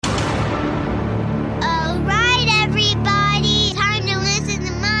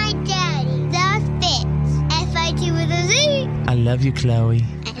love you, Chloe.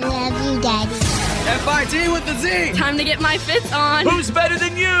 I love you, Daddy. F-I-T with the Z. Time to get my Fitz on. Who's better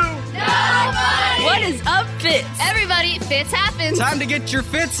than you? Nobody! What is up, Fitz? Everybody, Fitz happens. Time to get your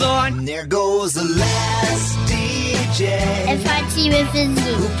Fitz on. There goes the last DJ. F-I-T with the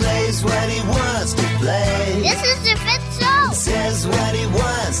Z. Who plays what he wants to play. This is the Fitz Show. Says what he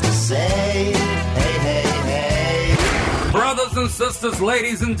wants to say. Hey, hey, hey. Brothers and sisters,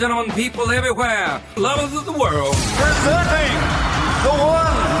 ladies and gentlemen, people everywhere, lovers of the world. Presenting the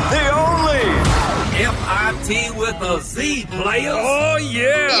one, the only. F-I-T with a Z, players. Oh,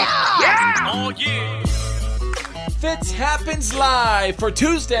 yeah. Oh, yeah. Fitz happens live for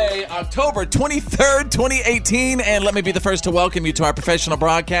Tuesday, October 23rd, 2018. And let me be the first to welcome you to our professional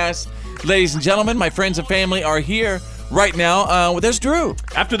broadcast. Ladies and gentlemen, my friends and family are here right now. There's Drew.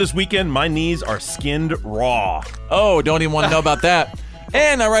 After this weekend, my knees are skinned raw. Oh, don't even want to know about that.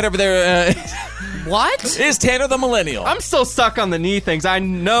 And right over there What? is Tanner the Millennial. I'm still stuck on the knee things. I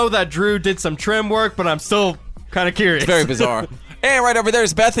know that Drew did some trim work, but I'm still kind of curious. Very bizarre. And right over there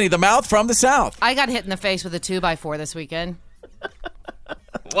is Bethany, the mouth from the South. I got hit in the face with a 2x4 this weekend.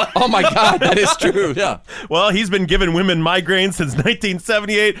 Oh, my God, that is true. Yeah. Well, he's been giving women migraines since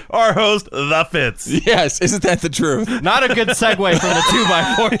 1978. Our host, The Fitz. Yes, isn't that the truth? Not a good segue from the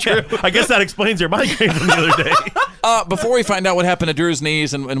 2x4, Drew. I guess that explains your migraine from the other day. Before we find out what happened to Drew's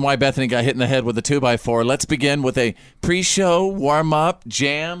knees and why Bethany got hit in the head with a 2x4, let's begin with a pre-show warm-up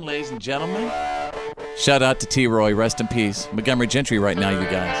jam, ladies and gentlemen. Shout out to T-Roy, rest in peace. Montgomery Gentry right now, you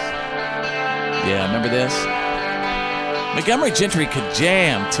guys. Yeah, remember this? Montgomery Gentry could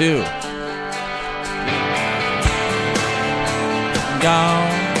jam, too.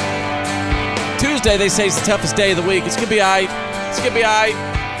 Gone. Tuesday, they say, is the toughest day of the week. It's going to be all right. It's going to be all right.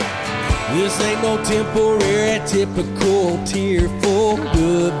 This ain't no temporary, typical tearful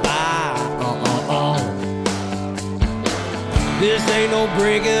goodbye. This ain't no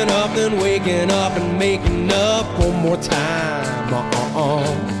breaking up and waking up and making up one more time.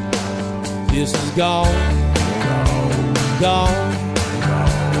 This is gone. Gone,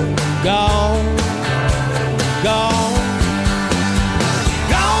 gone, gone.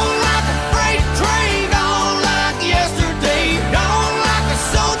 Gone like a freight train, gone like yesterday. Gone like a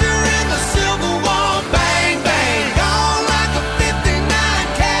soldier in the Civil War, bang, bang. Gone like a 59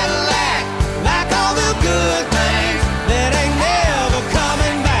 Cadillac, like all the good things that ain't never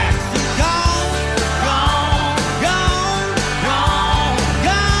coming back. Gone, gone, gone, gone,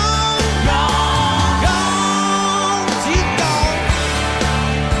 gone, gone, gone.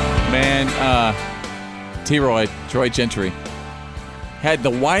 Man, T-Roy, Troy Gentry, had the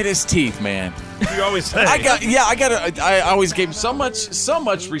whitest teeth, man. You always say. I always gave so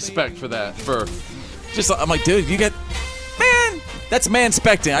much respect for that. I'm like, dude, you got, man, that's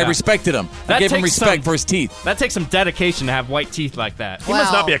man-specting. Yeah. I respected him. I gave him respect for his teeth. That takes some dedication to have white teeth like that. He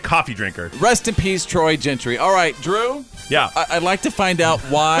must not be a coffee drinker. Rest in peace, Troy Gentry. All right, Drew. Yeah. I'd like to find out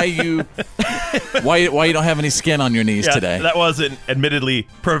why you don't have any skin on your knees today. That was an admittedly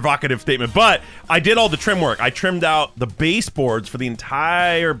provocative statement, but I did all the trim work. I trimmed out the baseboards for the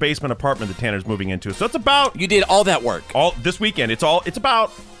entire basement apartment that Tanner's moving into. So it's about you did all that work all this weekend. It's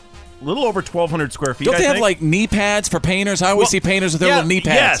about a little over 1,200 square feet. Don't they have like knee pads for painters? I always see painters with their little knee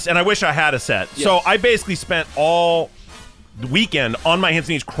pads. Yes, and I wish I had a set. Yeah. So I basically spent all the weekend on my hands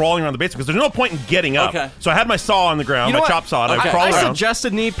and knees crawling around the basement because there's no point in getting up. Okay. So I had my saw on the ground, my chop saw, and I crawled around. I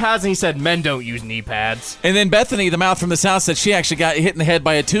suggested knee pads, and he said men don't use knee pads. And then Bethany, the mouth from the South, said she actually got hit in the head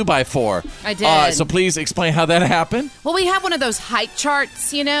by a 2x4. I did. So please explain how that happened. Well, we have one of those height charts,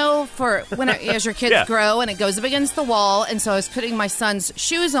 for when as your kids grow, and it goes up against the wall. And so I was putting my son's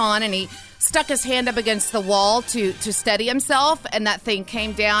shoes on, and he stuck his hand up against the wall to steady himself, and that thing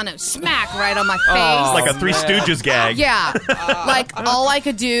came down and smack right on my face. Like a Three Stooges gag. Yeah. Like all I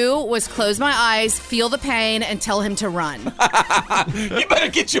could do was close my eyes, feel the pain, and tell him to run. You better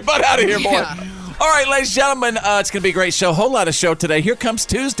get your butt out of here, boy. Yeah. All right, ladies and gentlemen, it's going to be a great show. Whole lot of show today. Here comes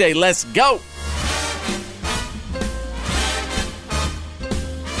Tuesday. Let's go.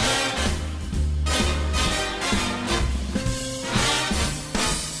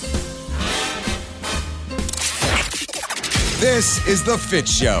 This is the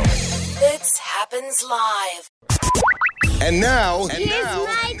Fitz Show. Fitz happens live. And now, here's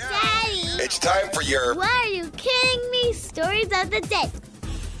my daddy. It's time for your Why Are You Kidding Me? Stories of the day.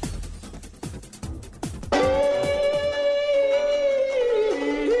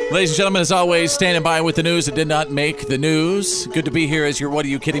 Ladies and gentlemen, as always, standing by with the news that did not make the news. Good to be here as your What Are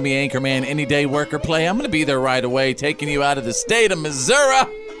You Kidding Me anchor man, any day worker play. I'm going to be there right away, taking you out of the state of Missouri.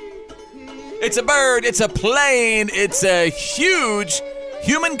 It's a bird, it's a plane, it's a huge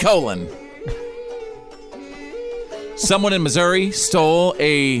human colon. Someone in Missouri stole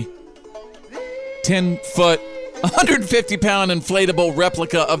a 10-foot, 150-pound inflatable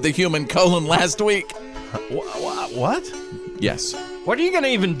replica of the human colon last week. What? Yes. What are you going to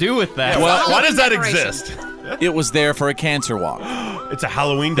even do with that? Yeah, why does that exist? It was there for a cancer walk. It's a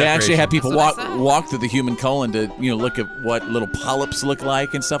Halloween decoration. They actually had people walk through the human colon to look at what little polyps look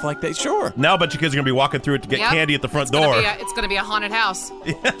like and stuff like that. Sure. Now a bunch of kids are going to be walking through it to get candy at the front door. It's going to be a haunted house.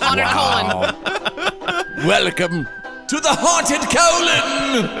 Haunted colon. Welcome to the haunted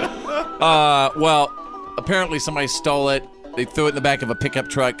colon. Well, apparently somebody stole it. They threw it in the back of a pickup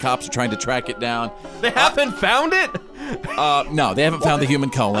truck. Cops are trying to track it down. They haven't found it? No, they haven't found the human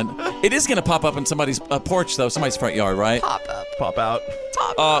colon. It is going to pop up in somebody's porch, though. Somebody's front yard, right? Pop up. Pop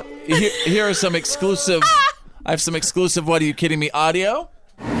out. Here are some exclusive... I have some exclusive What Are You Kidding Me audio.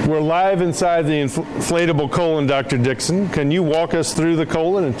 We're live inside the inflatable colon, Dr. Dixon. Can you walk us through the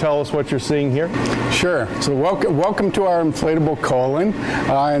colon and tell us what you're seeing here? Sure. So welcome to our inflatable colon,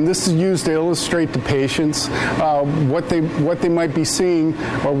 and this is used to illustrate to patients what they might be seeing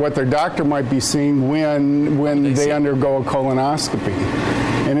or what their doctor might be seeing when they undergo a colonoscopy.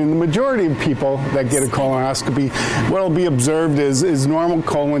 And in the majority of people that get a colonoscopy, what will be observed is normal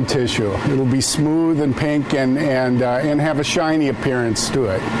colon tissue. It'll be smooth and pink and have a shiny appearance to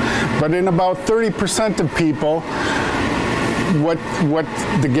it. But in about 30% of people, what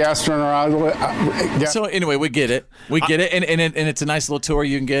the gastroenterologist... So anyway, we get it, and it's a nice little tour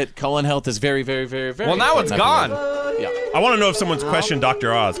you can get. Colon health is very, very, very, very. Well, now it's gone. Yeah. I want to know if someone's questioned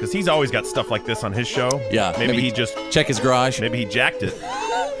Dr. Oz, because he's always got stuff like this on his show. Yeah. Maybe he just check his garage. Maybe he jacked it.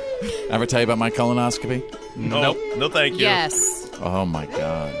 Ever tell you about my colonoscopy? Nope. No, thank you. Yes. Oh my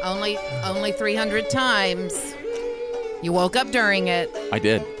God. Only 300 times. You woke up during it. I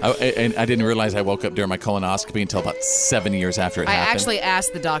did. And I didn't realize I woke up during my colonoscopy until about 7 years after it happened. I actually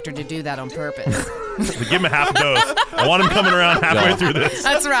asked the doctor to do that on purpose. Give him a half dose. I want him coming around halfway through this.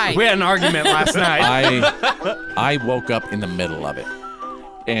 That's right. We had an argument last night. I woke up in the middle of it.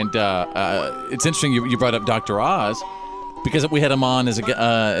 And it's interesting you brought up Dr. Oz, because we had him on as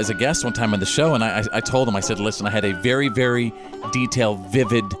a guest one time on the show, and I told him, I said, listen, I had a very, very detailed,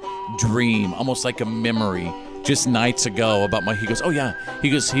 vivid dream, almost like a memory, just nights ago about he goes, oh yeah,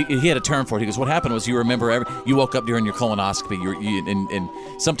 he goes, he had a term for it. He goes, what happened was you remember you woke up during your colonoscopy,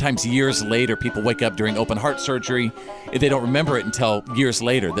 and sometimes years later, people wake up during open heart surgery, they don't remember it until years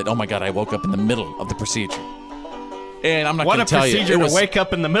later that, oh my God, I woke up in the middle of the procedure. And I'm not going to tell you. What a procedure to wake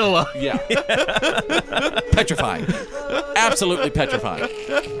up in the middle of. Yeah. Petrifying. Absolutely petrifying.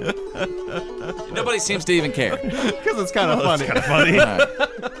 Nobody seems to even care. Because it's kind of funny. It's kind of funny. Right.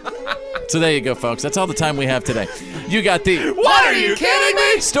 So there you go, folks. That's all the time we have today. You got the What Are You Kidding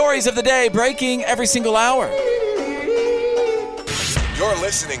Me? Stories of the day breaking every single hour. You're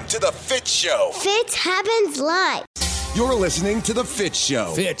listening to The Fitz Show. Fitz happens live. You're listening to The Fitz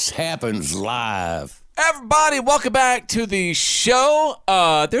Show. Fitz happens live. Everybody, welcome back to the show.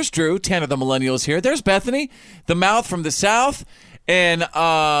 There's Drew, Tanner the Millennials here. There's Bethany, the mouth from the South. And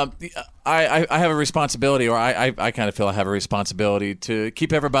I have a responsibility, or I kind of feel I have a responsibility to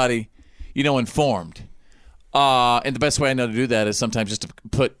keep everybody, informed. And the best way I know to do that is sometimes just to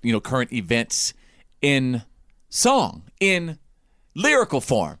put, current events in song, in lyrical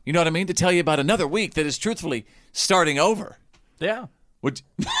form. You know what I mean? To tell you about another week that is truthfully starting over. Yeah. Would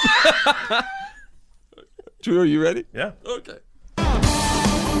Drew, are you ready? Yeah. Okay.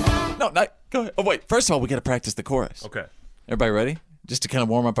 No, go ahead. Oh, wait. First of all, we got to practice the chorus. Okay. Everybody ready? Just to kind of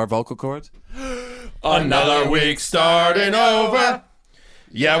warm up our vocal cords? Another week starting over.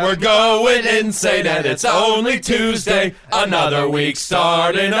 Yeah, we're going insane and it's only Tuesday. Another week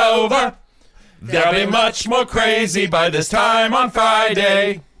starting over. There'll be much more crazy by this time on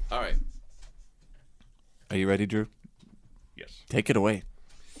Friday. All right. Are you ready, Drew? Yes. Take it away.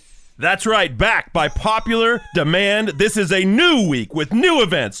 That's right, back by popular demand. This is a new week with new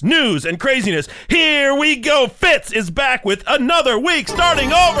events, news, and craziness. Here we go. Fitz is back with another week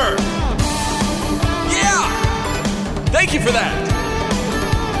starting over. Yeah! Thank you for that.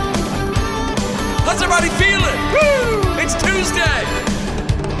 How's everybody feeling? Woo! It's Tuesday.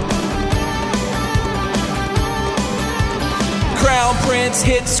 Crown Prince,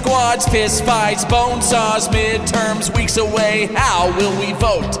 hit squads, fist fights, bone saws, midterms, weeks away. How will we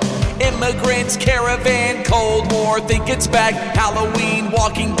vote? Immigrants, caravan, Cold War, think it's back. Halloween,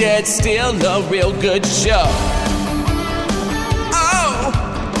 Walking Dead, still a real good show. Oh,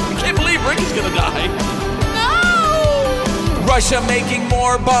 I can't believe Ricky's gonna die. No! Russia making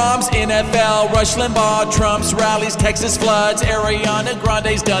more bombs. NFL, Rush Limbaugh, Trump's rallies, Texas floods. Ariana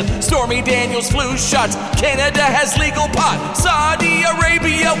Grande's done. Stormy Daniels flu shots. Canada has legal pot. Saudi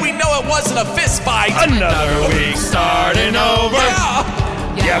Arabia, we know it wasn't a fist fight. Another week starting over.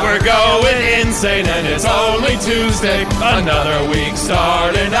 Yeah, we're going insane and it's only Tuesday. Another week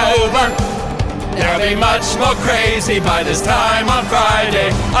starting over. There'll be much more crazy by this time on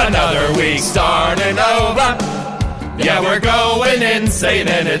Friday. Another week starting over. Yeah, we're going insane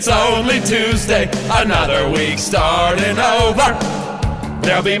and it's only Tuesday. Another week starting over.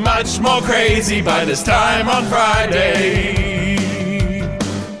 There'll be much more crazy by this time on Friday.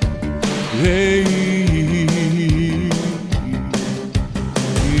 Hey.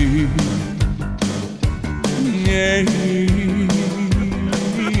 Yeah.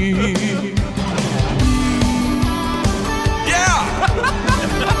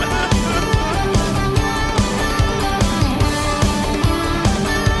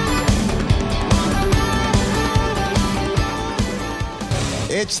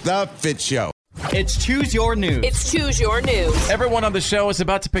 It's the Fitz Show. It's Choose Your News. It's Choose Your News. Everyone on the show is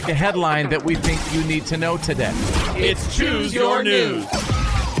about to pick a headline that we think you need to know today. It's Choose Your News.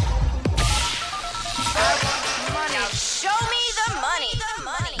 Show me the money.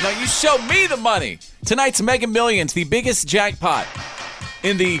 Now you show me the money. Tonight's Mega Millions, the biggest jackpot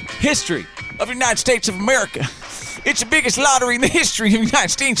in the history of the United States of America. It's the biggest lottery in the history of the United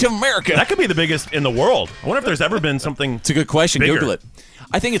States of America. That could be the biggest in the world. I wonder if there's ever been something. It's a good question. Bigger. Google it.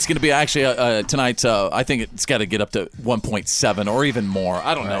 I think it's going to be actually tonight's. I think it's got to get up to 1.7 or even more.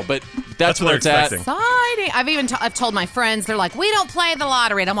 I don't know, but that's where it's at. Exciting. I've told my friends, they're like, we don't play the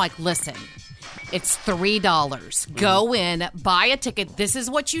lottery. And I'm like, listen, it's $3. Go in, buy a ticket. This is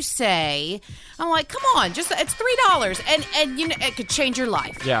what you say. I'm like, come on, it's $3, and you know it could change your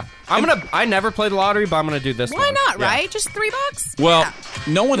life. Yeah, I never play the lottery, but I'm gonna do this. Why not? Right? Just $3. Well,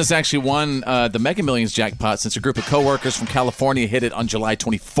 no one has actually won the Mega Millions jackpot since a group of coworkers from California hit it on July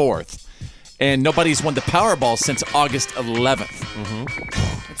 24th, and nobody's won the Powerball since August 11th.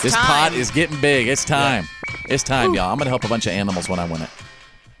 Mm-hmm. This pot is getting big. It's time. Yeah. It's time, y'all. I'm gonna help a bunch of animals when I win it,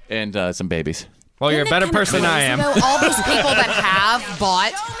 and some babies. Well, you're a better person than I am. All these people that have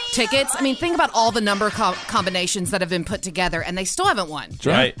bought tickets, I mean, think about all the number combinations that have been put together, and they still haven't won.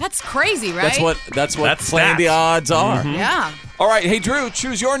 Right. That's crazy, right? That's what playing the odds are. Mm-hmm. Yeah. All right, hey, Drew,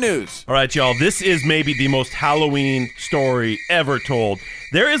 choose your news. All right, y'all, this is maybe the most Halloween story ever told.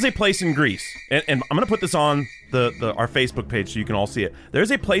 There is a place in Greece, and I'm going to put this on our Facebook page so you can all see it. There's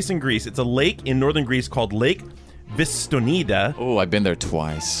a place in Greece. It's a lake in northern Greece called Lake Vistonida. Oh, I've been there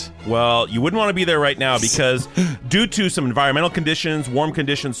twice. Well, you wouldn't want to be there right now because due to some environmental conditions, warm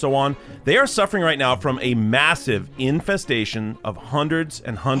conditions, so on, they are suffering right now from a massive infestation of hundreds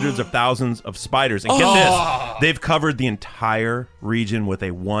and hundreds of thousands of spiders. And get this, they've covered the entire region with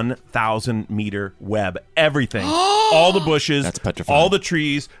a 1,000-meter web. Everything. All the bushes, that's petrifying. All the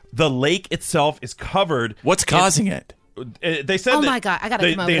trees, the lake itself is covered. What's causing it? They said my God, I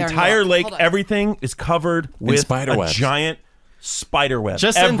gotta come over the there and entire look. lake, Hold on. everything is covered with a giant spider web.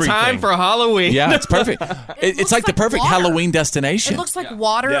 Just in time for Halloween. Yeah, it's perfect. It's like the perfect water. Halloween destination. It looks like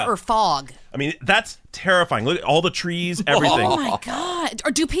water or fog. I mean, that's terrifying. Look at all the trees, everything. Oh my God.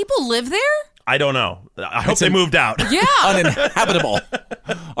 Or do people live there? I don't know. I hope they moved out. Yeah. Uninhabitable.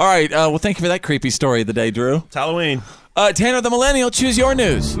 All right. Well, thank you for that creepy story of the day, Drew. It's Halloween. Tanner the Millennial, choose your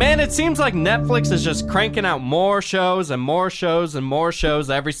news. Man, it seems like Netflix is just cranking out more shows and more shows and more shows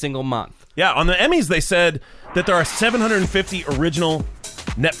every single month. Yeah, on the Emmys, they said that there are 750 original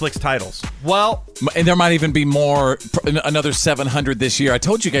Netflix titles. Well, and there might even be more, another 700 this year. I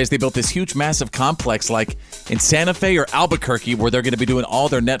told you guys they built this huge, massive complex like in Santa Fe or Albuquerque where they're going to be doing all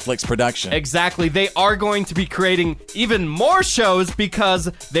their Netflix production. Exactly. They are going to be creating even more shows because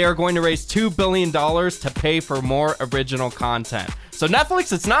they are going to raise $2 billion to pay for more original content. So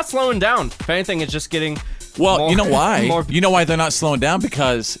Netflix, it's not slowing down. If anything, it's just getting more, you know why? More... You know why they're not slowing down?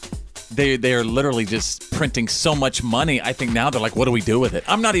 Because they are literally just printing so much money. I think now they're like, what do we do with it?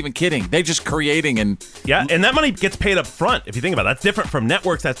 I'm not even kidding. They're just creating and... Yeah, and that money gets paid up front, if you think about it. That's different from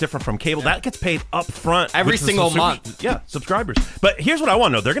networks. That's different from cable. That gets paid up front. Every single month. Yeah, subscribers. But here's what I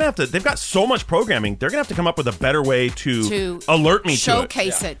want to know. They're going to have to... They've got so much programming. They're going to have to come up with a better way to alert me to it.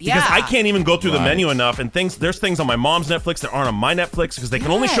 Showcase it. Yeah. Because I can't even go through the menu enough. And there's things on my mom's Netflix that aren't on my Netflix because they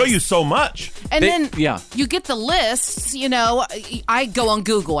can only show you so much. And then you get the lists, you know. I go on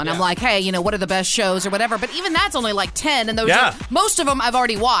Google and I'm like, hey, you know, what are the best shows or whatever, but even that's only like 10, and those are, most of them I've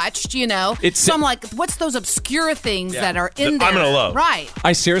already watched, you know. So I'm like, what's those obscure things that are in there? I'm gonna love. Right.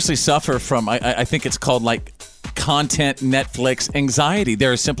 I seriously suffer from, I think it's called like content Netflix anxiety.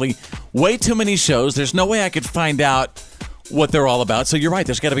 There are simply way too many shows. There's no way I could find out what they're all about. So you're right.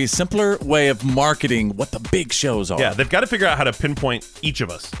 There's got to be a simpler way of marketing what the big shows are. Yeah, they've got to figure out how to pinpoint each of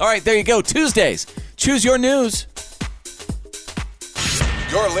us. All right, there you go. Tuesdays. Choose your news.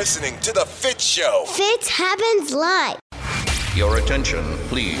 You're listening to The Fitz Show. Fitz happens live. Your attention,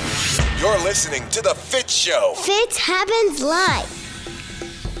 please. You're listening to The Fitz Show. Fitz happens live.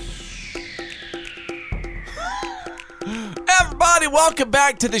 Everybody, welcome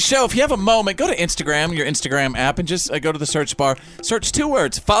back to the show. If you have a moment, go to Instagram, your Instagram app, and just go to the search bar. Search 2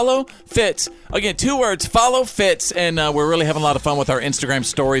 words, follow Fitz. Again, 2 words, follow Fitz. And we're really having a lot of fun with our Instagram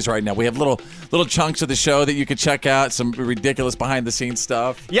stories right now. We have little chunks of the show that you can check out, some ridiculous behind-the-scenes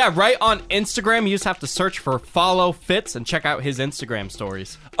stuff. Yeah, right on Instagram, you just have to search for follow Fitz and check out his Instagram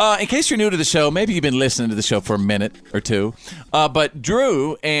stories. In case you're new to the show, maybe you've been listening to the show for a minute or two, but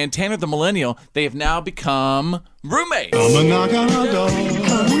Drew and Tanner the Millennial, they have now become roommates. Come and knock on our door.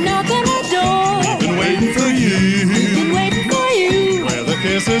 Come and knock on our door. We've been waiting for you. We've been waiting for you. Where the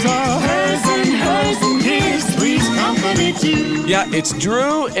kisses are hers and his. Three's company too. Yeah, it's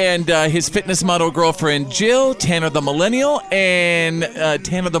Drew and his fitness model girlfriend Jill, Tanner the Millennial, and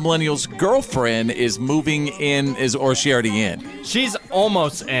Tanner the Millennial's girlfriend is moving in, or is she already in? She's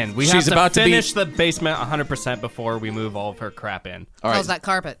almost in. She's have to about to finish the basement 100% before we move all of her crap in. All right. How's that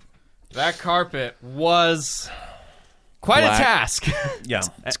carpet? That carpet was quite Black. a task. Yeah.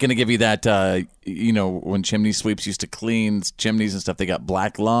 It's going to give you that, when chimney sweeps used to clean chimneys and stuff, they got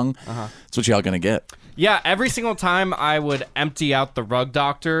black lung. That's what y'all going to get. Yeah, every single time I would empty out the rug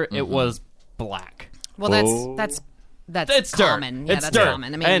doctor, it was black. Well, that's it's common. Dirt. Yeah, it's that's dirt.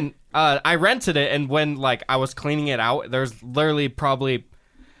 common. I mean, And I rented it, and when I was cleaning it out, there's literally probably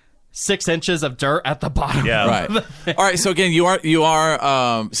 6 inches of dirt at the bottom. Yeah. Right. All right. So again, you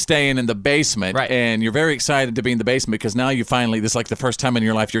are staying in the basement, Right. and you're very excited to be in the basement because now you finally, this is like the first time in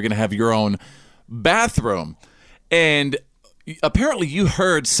your life you're going to have your own bathroom, and apparently you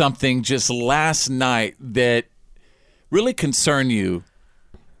heard something just last night that really concerned you.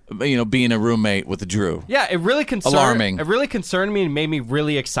 Being a roommate with Drew. Yeah, it really concerned. Alarming. It really concerned me and made me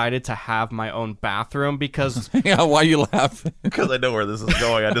really excited to have my own bathroom because. Yeah, why you laughing? Because I know where this is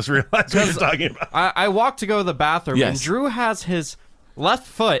going. I just realized what you're talking about. I walked to go to the bathroom, Yes. and Drew has his left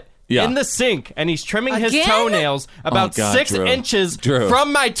foot Yeah. in the sink, and he's trimming his Again? toenails about God, 6 Drew. inches Drew.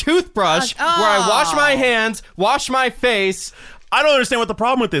 from my toothbrush, where I wash my hands, wash my face. I don't understand what the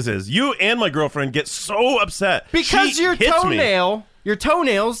problem with this is. You and my girlfriend get so upset. Because She your hits me.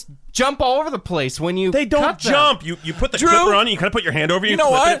 toenails jump all over the place when you They don't cut them. jump. You put the Drew, clipper on, you kind of put your hand over, you know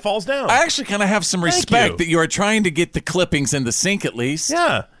clip what? it, it falls down. I actually kind of have some Thank respect you. that you are trying to get the clippings in the sink at least.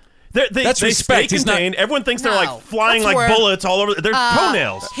 Yeah. That's they respect. Stay He's not- contained. Everyone thinks they're No. like flying That's like where- bullets all over. They're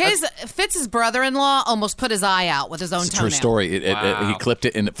toenails. Fitz's brother-in-law almost put his eye out with his own It's a toenail. true story. Wow. He clipped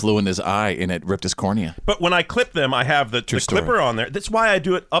it and it flew in his eye and it ripped his cornea. But when I clip them, I have the story. clipper on there. That's why I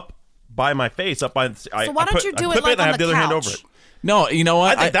do it up by my face, up by. So why don't you do it like and I on have the the other hand couch? over it. No, you know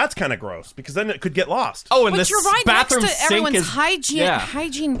what? I think that's kind of gross because then it could get lost. Oh, and But this you're right bathroom next to sink everyone's is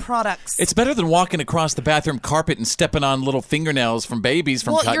hygiene products. It's better than walking across the bathroom carpet and stepping on little fingernails from babies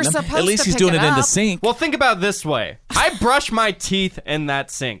from Well, cutting you're them. supposed At least to he's pick doing it it in the up. sink. Well, think about it this way. I brush my teeth in that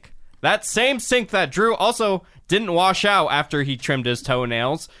sink. That same sink that Drew also didn't wash out after he trimmed his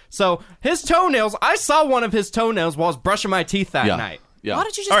toenails. So his toenails, I saw one of his toenails while I was brushing my teeth that night. Yeah. Why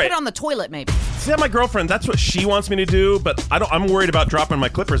don't you just All put right. it on the toilet, maybe? See, my girlfriend, that's what she wants me to do, but I'm worried about dropping my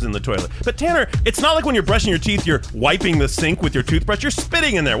clippers in the toilet. But Tanner, it's not like when you're brushing your teeth, you're wiping the sink with your toothbrush. You're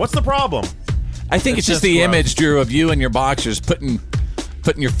spitting in there. What's the problem? I think it's just just the gross. image, Drew, of you and your boxers putting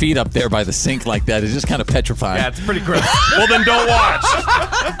your feet up there by the sink like that is just kind of petrifying. Yeah, it's pretty gross. Well, then don't watch.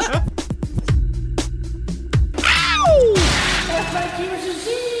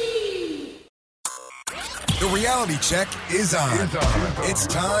 The reality check is on. It's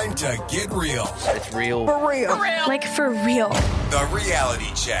time to get real. It's real. Like for real. The reality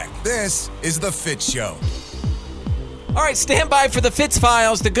check. This is The Fitz Show. All right, stand by for the Fitz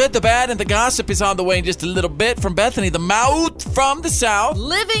Files. The good, the bad, and the gossip is on the way in just a little bit. From Bethany, the mouth from the south.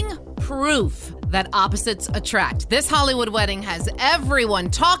 Living proof that opposites attract. This Hollywood wedding has everyone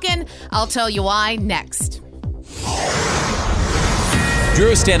talking. I'll tell you why next.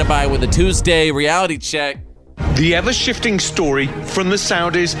 Drew is standing by with a Tuesday reality check. The ever-shifting story from the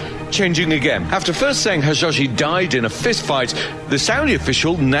Saudis changing again. After first saying Khashoggi died in a fistfight, the Saudi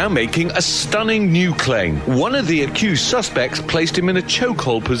official now making a stunning new claim. One of the accused suspects placed him in a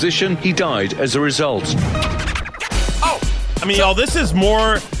chokehold position. He died as a result. I mean, y'all, this is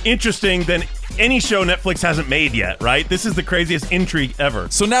more interesting than any show Netflix hasn't made yet, right? This is the craziest intrigue ever.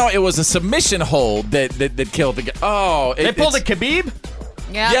 So now it was a submission hold that killed the guy. Oh, They pulled a Khabib?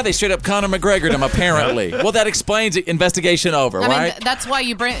 Yeah, they straight up Conor McGregored him, apparently. Well, that explains it. Investigation over, right? That's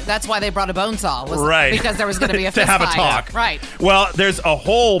why they brought a bone saw. Right. Because there was going to be a fist to have fight. a talk. Right. Well, there's a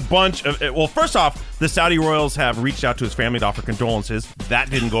whole bunch of... Well, first off, the Saudi royals have reached out to his family to offer condolences. That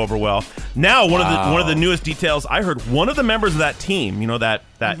didn't go over well. Now, one of the newest details I heard, one of the members of that team,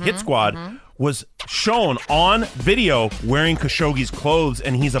 that hit squad, was shown on video wearing Khashoggi's clothes,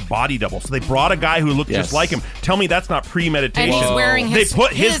 and he's a body double. So they brought a guy who looked just like him. Tell me that's not premeditation. And he's wearing his They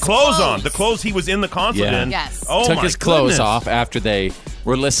put his clothes on, the clothes he was in the consulate in. Yes. Oh, Took my his clothes goodness. off after they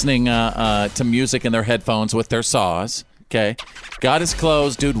were listening to music in their headphones with their saws. Okay. Got his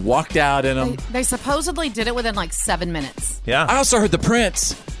clothes. Dude walked out in them. They supposedly did it within like 7 minutes. Yeah. I also heard the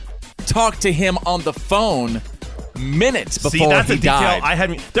prince talk to him on the phone minutes before that's he a detail died. I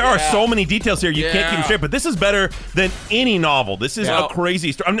hadn't. There are so many details here you can't keep them straight. But this is better than any novel. This is a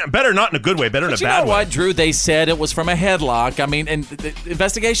crazy story. I mean, better not in a good way. Better in a bad way. You know what, Drew? They said it was from a headlock. I mean, and the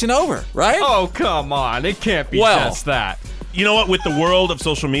investigation over, right? Oh, come on! It can't be just that. You know what? With the world of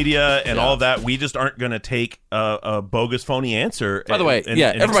social media and all of that, we just aren't going to take a bogus, phony answer. By the way, and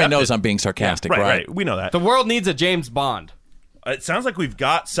everybody knows it. I'm being sarcastic, right? We know that. The world needs a James Bond. It sounds like we've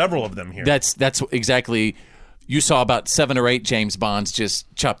got several of them here. That's exactly. You saw about 7 or 8 James Bonds just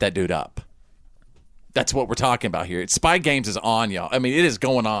chop that dude up. That's what we're talking about here. Spy Games is on, y'all. I mean, it is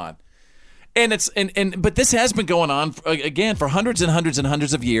going on. And but this has been going on again for hundreds and hundreds and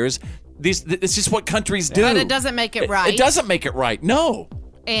hundreds of years. It's just what countries do. But it doesn't make it right. It doesn't make it right. No.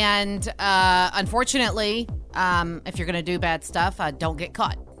 And unfortunately, if you're going to do bad stuff, don't get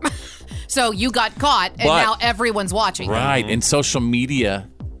caught. So you got caught, and now everyone's watching. Right. And social media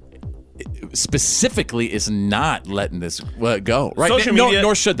specifically is not letting this go. Right. Social media,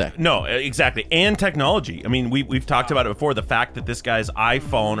 nor should they. No, exactly. And technology. I mean, we've talked about it before. The fact that this guy's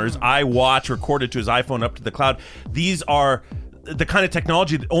iPhone or his iWatch recorded to his iPhone up to the cloud. These are the kind of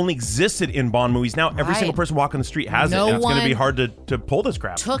technology that only existed in Bond movies. Now every single person walking the street has it. And it's going to be hard to pull this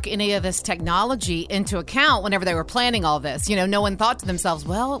crap. Took any of this technology into account whenever they were planning all this. No one thought to themselves,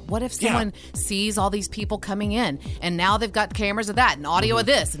 well, what if someone sees all these people coming in and now they've got cameras of that and audio of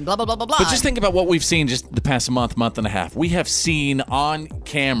this and blah, blah, blah, blah, blah. But just think about what we've seen just the past month and a half. We have seen on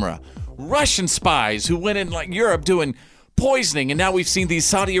camera Russian spies who went in like Europe doing poisoning, and now we've seen these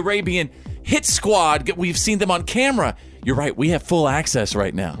Saudi Arabian hit squad. We've seen them on camera. You're right. We have full access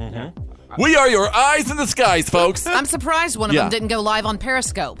right now. Mm-hmm. We are your eyes in the skies, folks. I'm surprised one of them didn't go live on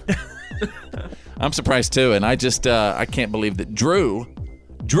Periscope. I'm surprised, too. And I just I can't believe that Drew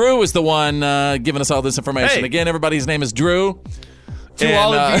is the one giving us all this information. Hey. Again, everybody's name is Drew. To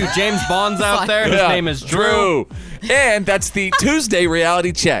all of you James Bonds out there, his name is Drew. And that's the Tuesday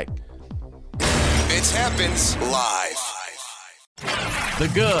reality check. It happens live. The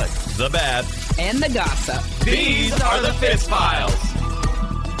good, the bad, and the gossip. These are the Fitz Files.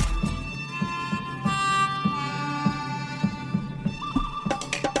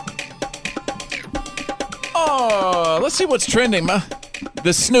 Oh, let's see what's trending, ma.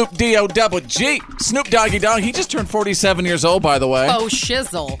 The Snoop D-O-double-G. Snoop Doggy Dogg. He just turned 47 years old, by the way. Oh,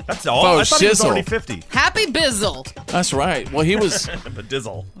 shizzle. That's all. I thought he was already 50. Happy bizzle. That's right. Well, he was...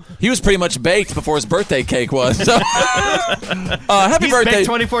 Bedizzle. He was pretty much baked before his birthday cake was. So, happy He's birthday. baked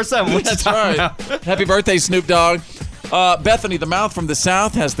 24/7. What That's you talking right. about? Happy birthday, Snoop Dogg. Bethany, the mouth from the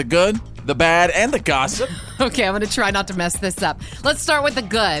South, has the good, the bad, and the gossip. Okay, I'm going to try not to mess this up. Let's start with the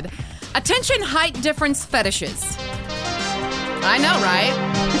good. Attention height difference fetishes. I know, right?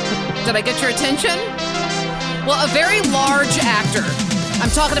 Did I get your attention? Well, a very large actor.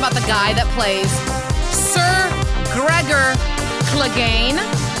 I'm talking about the guy that plays Sir Gregor Clegane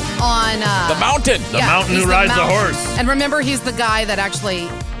on... the Mountain. The mountain who rides the horse. And remember, he's the guy that actually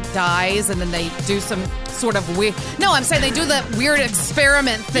dies, and then they do some sort of weird... No, I'm saying they do that weird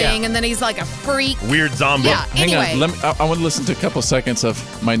experiment thing, and then he's like a freak. Weird zombie. Yeah, anyway. Hang on. I want to listen to a couple seconds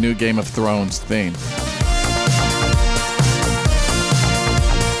of my new Game of Thrones theme.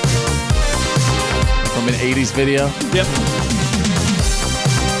 From an 80s video. Yep.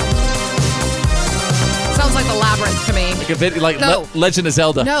 Sounds like the Labyrinth to me. Like a video, like No. Legend of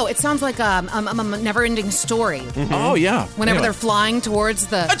Zelda. No, it sounds like a never-ending story. Mm-hmm. Oh, yeah. Whenever Anyway. they're flying towards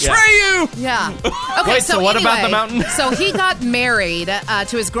the... Atreyu! Yeah. Okay, Wait, so what about the anyway, mountain? So he got married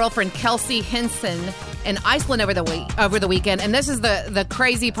to his girlfriend Kelsey Henson in Iceland over the weekend, and this is the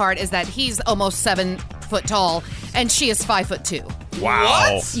crazy part is that he's almost 7 foot tall, and she is 5'2". Wow.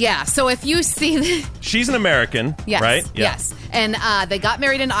 What? Yeah. So if you see, She's an American, yes, right? Yeah. Yes. And they got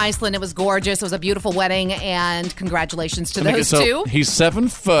married in Iceland. It was gorgeous. It was a beautiful wedding, and congratulations to those two. He's 7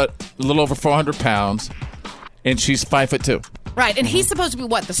 foot, a little over 400 pounds, and she's 5'2". Right, and he's supposed to be,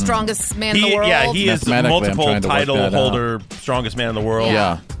 what, the strongest man in the world? Yeah, he is the Mathematically, I'm multiple trying to work title that out. holder, strongest man in the world.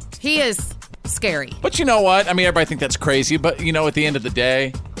 Yeah. He is scary. But you know what? I mean, everybody think that's crazy, but you know, at the end of the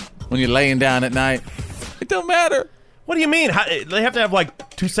day, when you're laying down at night, it don't matter. What do you mean? They have to have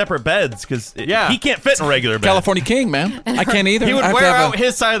like 2 separate beds because he can't fit in a regular bed. California King, man. I can't either. He would I have to wear have out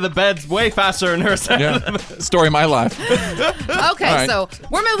his side of the beds way faster than her side. Yeah. Of the bed. Story of my life. Okay, All right. so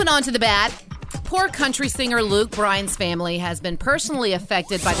we're moving on to the bad. Poor country singer Luke Bryan's family has been personally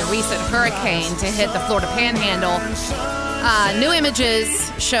affected by the recent hurricane to hit the Florida Panhandle. New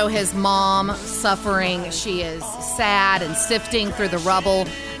images show his mom suffering. She is sad and sifting through the rubble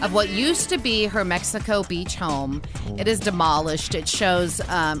of what used to be her Mexico Beach home. It is demolished. It shows,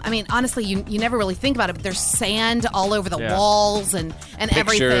 honestly, you never really think about it, but there's sand all over the walls and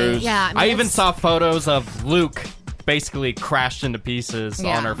everything. Yeah, I even saw photos of Luke basically crashed into pieces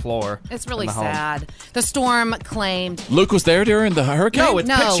on her floor. It's really sad. The storm claimed... Luke was there during the hurricane?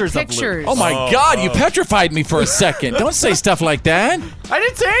 No, it's pictures of Luke. Oh, my God, you petrified me for a second. Don't say stuff like that. I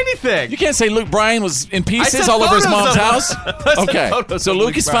didn't say anything. You can't say Luke Bryan was in pieces said all over his photos mom's of house? I said Okay, photos so of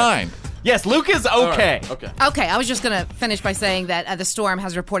Luke is Bryan. fine. Yes, Luke is okay. Okay, I was just going to finish by saying that the storm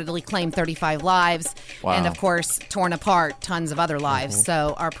has reportedly claimed 35 lives and, of course, torn apart tons of other lives.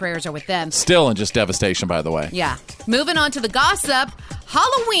 So our prayers are with them. Still in just devastation, by the way. Yeah. Moving on to the gossip.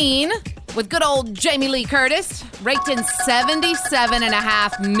 Halloween with good old Jamie Lee Curtis raked in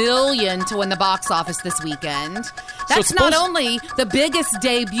 $77.5 million to win the box office this weekend. That's not only the biggest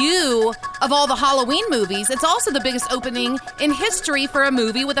debut of all the Halloween movies, it's also the biggest opening in history for a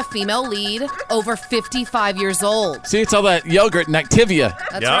movie with a female lead over 55 years old. See, it's all that yogurt and Activia.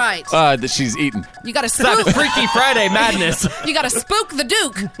 That's right. That she's eating. You got to It's spook. that Freaky Friday madness. You got to spook the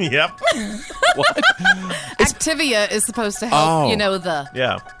Duke. Yep. Activia is supposed to help,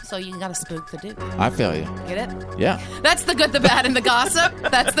 Yeah. So you got to spook the Duke. I feel you. Get it? Yeah. That's the good, the bad, and the gossip.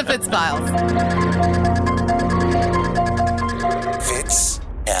 That's the Fitz Files. Fitz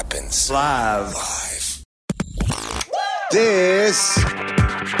happens Live. This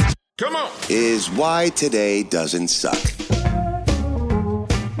Come on. is why today doesn't suck.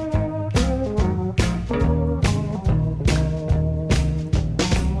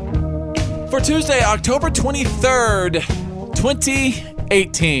 For Tuesday, October 23rd,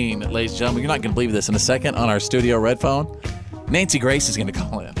 2018, ladies and gentlemen, you're not going to believe this. In a second, on our studio red phone, Nancy Grace is going to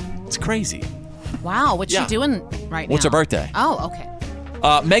call in. It's crazy. Wow, what's she doing right now? What's her birthday? Oh, okay.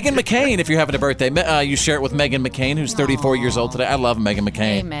 Meghan McCain, if you're having a birthday, you share it with Meghan McCain, who's 34 years old today. I love Meghan McCain.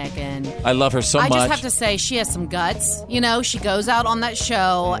 Hey, Megan. I love her so much. I just have to say, she has some guts. You know, she goes out on that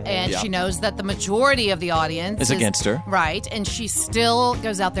show, and she knows that the majority of the audience is against her. Right, and she still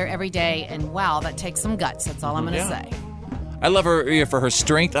goes out there every day, and wow, that takes some guts. That's all I'm going to say. I love her for her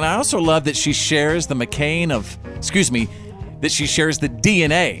strength, and I also love that she shares the that she shares the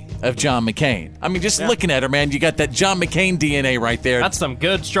DNA of John McCain. I mean, just looking at her, man, you got that John McCain DNA right there. That's some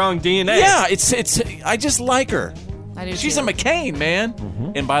good, strong DNA. Yeah, it's. I just like her. I do She's too. a McCain, man.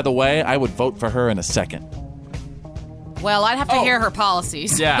 And by the way, I would vote for her in a second. Well, I'd have to hear her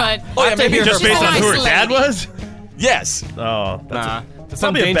policies. Yeah. But maybe just based on who her dad was? Yes. Oh, that's That's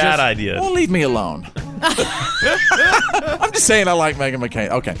probably a dangerous. bad idea. Well, leave me alone. I'm just saying I like Meghan McCain.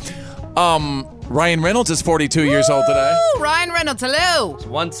 Okay. Ryan Reynolds is 42 years old today. Woo, Ryan Reynolds, hello.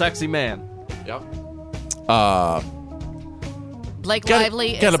 One sexy man. Yep. Blake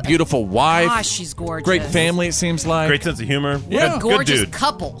Lively Got is a beautiful wife. Gosh, she's gorgeous. Great family, it seems like. Great sense of humor. What a Good gorgeous dude.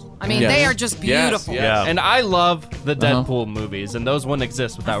 couple. I mean, Yes. they are just beautiful. Yes. Yeah. And I love the Deadpool movies, and those wouldn't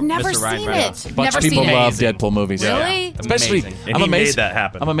exist without I've never Mr. Ryan seen Reynolds. it. Bunch Never of people seen it. love Amazing. Deadpool movies. Really? Especially, Amazing. And I'm he amazed made that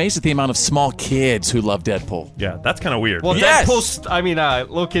happen. I'm amazed at the amount of small kids who love Deadpool. Yeah, that's kind of weird. Well, Yes.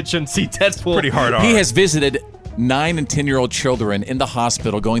 little kids shouldn't see Deadpool. Pretty hard R. He has visited 9 and 10-year-old children in the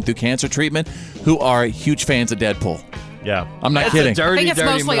hospital going through cancer treatment who are huge fans of Deadpool. Yeah. I'm not It's kidding. a dirty, I think it's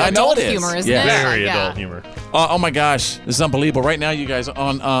dirty mostly movie. I know adult it is. humor, isn't Yeah. it? Very Yeah. adult humor. Oh my gosh, this is unbelievable. Right now, you guys,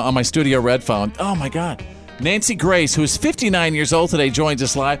 on my studio red phone. Oh my God. Nancy Grace, who is 59 years old today, joins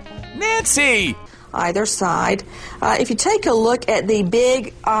us live. Nancy! Either side. If you take a look at the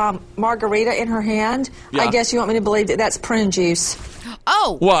big margarita in her hand, Yeah. I guess you want me to believe that that's prune juice.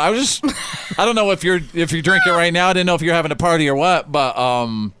 Oh. Well, I don't know if you're drinking right now. I didn't know if you're having a party or what, but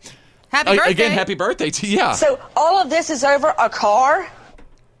Happy birthday. again, happy birthday to you. Yeah. So all of this is over a car?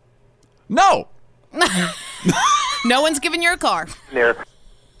 No. No one's giving you a car.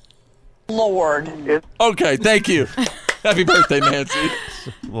 Lord. Okay, thank you. Happy birthday, Nancy.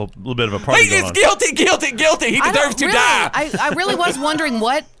 A little bit of a party going on. Guilty. He deserves to die. I really was wondering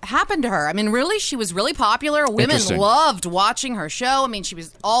what happened to her. I mean, really, she was really popular. Women loved watching her show. I mean, she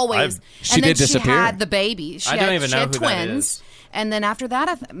was always. She did disappear. She had the baby. She had twins. And then after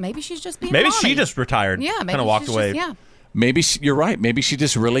that, maybe she's just being naughty. She just retired. Yeah, maybe kind of walked away. Maybe you're right. Maybe she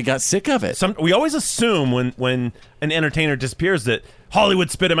just really got sick of it. We always assume when an entertainer disappears that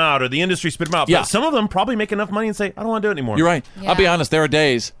Hollywood spit him out or the industry spit him out. Yeah. But some of them probably make enough money and say, I don't want to do it anymore. You're right. Yeah. I'll be honest. There are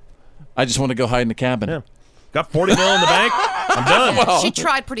days I just want to go hide in the cabin. Yeah. Got $40 million in the bank. I'm done. Well, she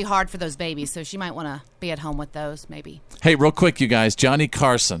tried pretty hard for those babies, so she might want to be at home with those, maybe. Hey, real quick, you guys. Johnny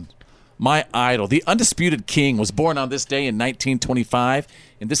Carson, my idol, the undisputed king, was born on this day in 1925,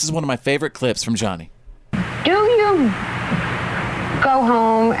 and this is one of my favorite clips from Johnny. Do you go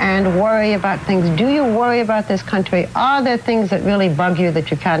home and worry about things? Do you worry about this country? Are there things that really bug you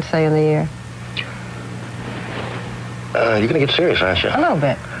that you can't say in the air? You're going to get serious, aren't you? A little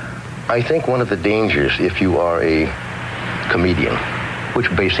bit. I think one of the dangers, if you are a comedian,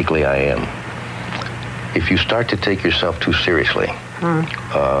 which basically I am, if you start to take yourself too seriously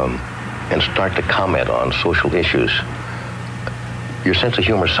and start to comment on social issues, your sense of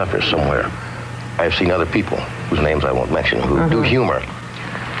humor suffers somewhere. I've seen other people, whose names I won't mention, who do humor.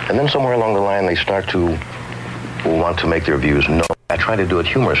 And then somewhere along the line, they start to want to make their views known. I try to do it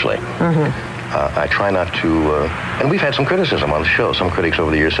humorously. I try not to, and we've had some criticism on the show. Some critics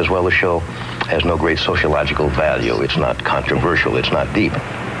over the years says, well, the show has no great sociological value. It's not controversial. It's not deep.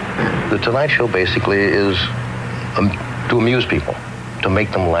 The Tonight Show basically is to amuse people, to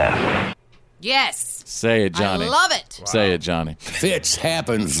make them laugh. Yes. Say it, Johnny. I love it. Wow. Say it, Johnny. Fitz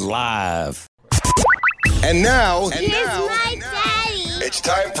happens live. And now, Here's my daddy. It's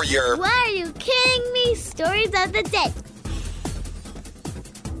time for your Why are you kidding me? Stories of the day.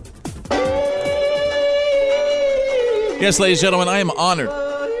 Yes, ladies and gentlemen, I am honored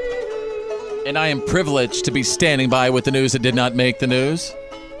and I am privileged to be standing by with the news that did not make the news.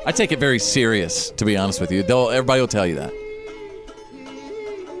 I take it very serious, to be honest with you. Everybody will tell you that.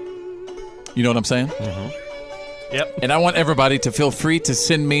 You know what I'm saying? Mm-hmm. Yep. And I want everybody to feel free to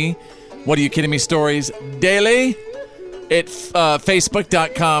send me What Are You Kidding Me stories daily at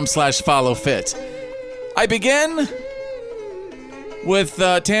facebook.com/follow Fitz. I begin with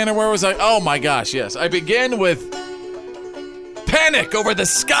Tanner. Where was I? Oh my gosh, yes. I begin with panic over the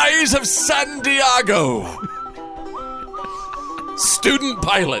skies of San Diego. Student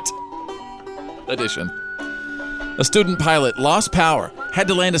pilot edition. A student pilot lost power, had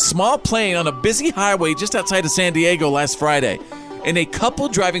to land a small plane on a busy highway just outside of San Diego last Friday, and a couple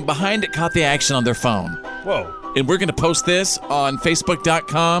driving behind it caught the action on their phone. Whoa. And we're going to post this on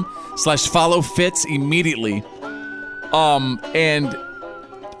facebook.com/follow Fitz immediately. And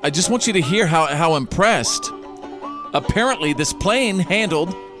I just want you to hear how impressed apparently this plane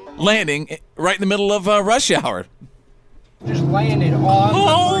handled landing right in the middle of rush hour. Just landed on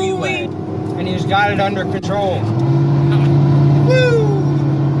the freeway, and he's got it under control. Woo!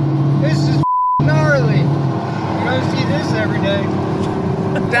 This is gnarly. You don't see this every day.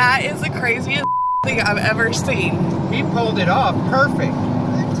 That is the craziest thing I've ever seen. He pulled it off perfect.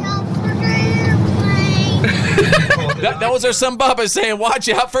 That was our son Bubba saying, watch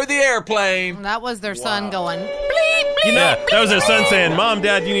out for the airplane. That was their son going, bleep, bleep. You know, that was their son saying, Mom,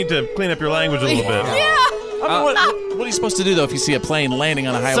 Dad, you need to clean up your language a little bit. Yeah. I mean, what are you supposed to do, though, if you see a plane landing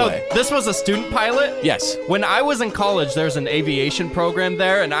on a highway? So this was a student pilot? Yes. When I was in college, there's an aviation program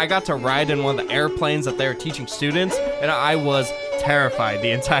there, and I got to ride in one of the airplanes that they were teaching students, and I was terrified the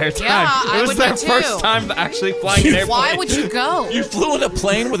entire time. Yeah, it was their first time actually flying an airplane. Why would you go? You flew in a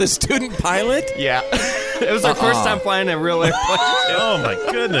plane with a student pilot? Yeah. It was their first time flying a real airplane. Oh, my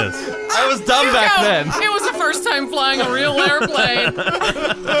goodness. I was dumb back then. It was the first time flying a real airplane.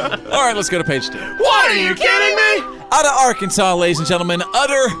 All right, let's go to page 2. What, are you kidding me? Out of Arkansas, ladies and gentlemen,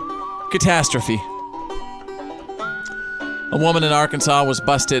 utter catastrophe. A woman in Arkansas was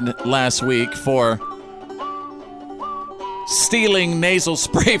busted last week for stealing nasal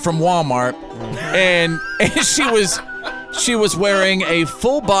spray from Walmart, and she was wearing a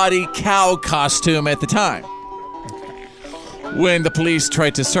full-body cow costume at the time. When the police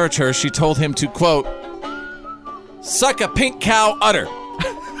tried to search her, she told him to, quote, suck a pink cow udder.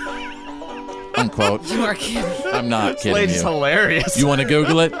 Unquote. You are kidding. I'm not kidding you. Lady's hilarious. You want to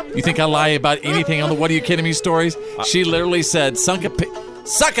Google it? You think I lie about anything on the What Are You Kidding Me stories? She literally said, suck a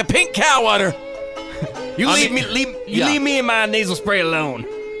pink cow udder. Leave me and my nasal spray alone.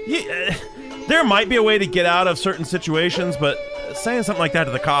 There might be a way to get out of certain situations, but saying something like that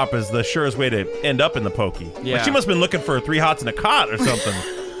to the cop is the surest way to end up in the pokey. Yeah. Like she must have been looking for 3 hots and a cot or something.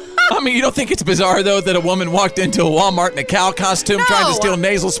 I mean, you don't think it's bizarre, though, that a woman walked into a Walmart in a cow costume trying to steal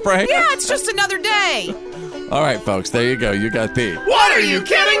nasal spray? Yeah, it's just another day. All right, folks, there you go. You got the... What, are you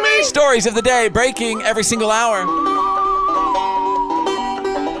kidding me? Stories of the day, breaking every single hour.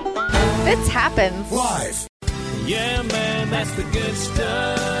 Fitz happens. Live. Yeah, man, that's the good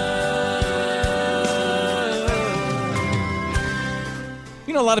stuff.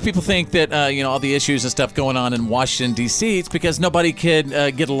 You know, a lot of people think that, all the issues and stuff going on in Washington, D.C., it's because nobody could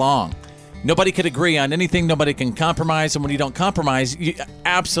get along. Nobody could agree on anything. Nobody can compromise. And when you don't compromise,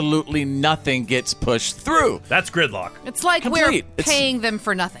 absolutely nothing gets pushed through. That's gridlock. It's like we're paying them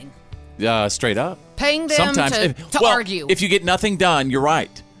for nothing. Straight up. Paying them Sometimes, to argue. If you get nothing done, you're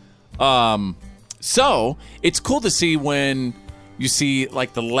right. So it's cool to see when you see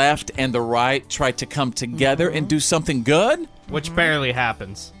like the left and the right try to come together and do something good. Which barely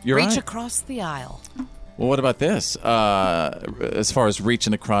happens. You're Reach right. across the aisle. Well, what about this? As far as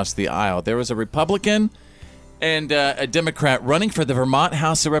reaching across the aisle, there was a Republican and a Democrat running for the Vermont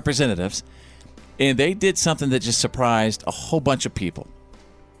House of Representatives, and they did something that just surprised a whole bunch of people.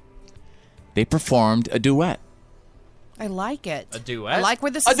 They performed a duet. I like it. A duet? I like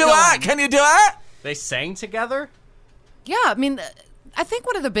where this A is duet? going. Can you do it? They sang together? Yeah, I mean, I think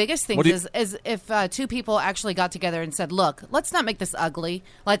one of the biggest things What do you- is if two people actually got together and said, look, let's not make this ugly.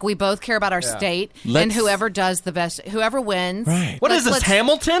 Like, we both care about our state, and Let's- whoever does the best, whoever wins. Right. What is this, let's-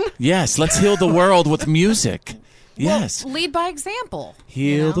 Hamilton? Yes, let's heal the world with music. Yes. Well, lead by example.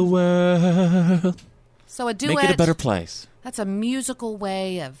 Heal the world. So a duet. Make it a better place. That's a musical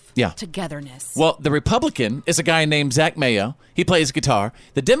way of togetherness. Well, the Republican is a guy named Zach Mayo. He plays guitar.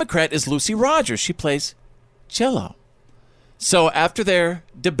 The Democrat is Lucy Rogers. She plays cello. So after their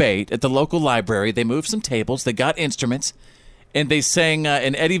debate at the local library, they moved some tables, they got instruments, and they sang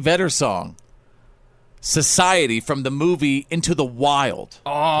an Eddie Vedder song, Society, from the movie Into the Wild.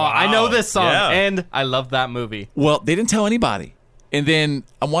 Oh, I know this song, and I love that movie. Well, they didn't tell anybody. And then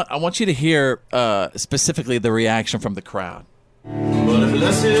I want you to hear specifically the reaction from the crowd. But if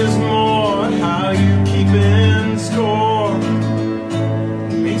less is more, how you keeping score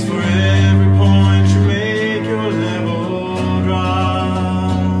means for every point you make, your level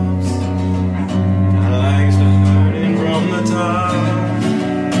drops. Like starting from the top.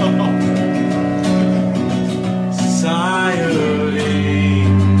 Society,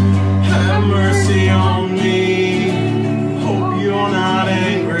 have mercy on me. Hope you're not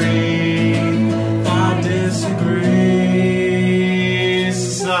angry. I disagree.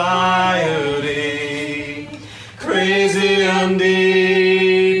 Society, crazy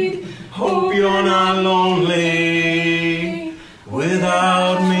indeed. Hope you're not lonely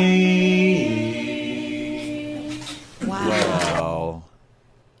without me. Wow.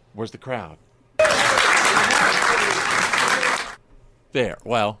 Where's the crowd? There.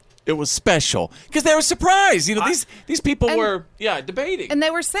 Well, it was special because they were surprised. You know, these people were debating. And they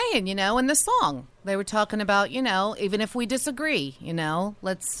were saying, in the song, they were talking about, even if we disagree,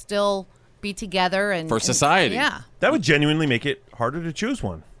 let's still be together and For society. Yeah. That would genuinely make it harder to choose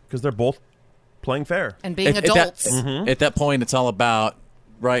one because they're both playing fair. And being adults. At that point, it's all about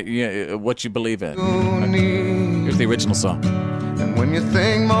what you believe in. Here's the original song. And when you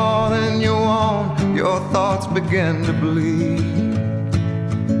think more than you want, your thoughts begin to bleed.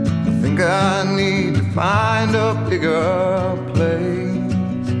 I think I need to find a bigger place.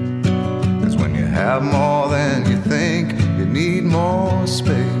 'Cause when you have more than you think, you need more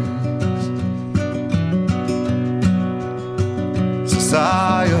space.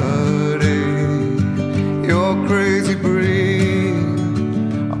 Society, you're crazy breed.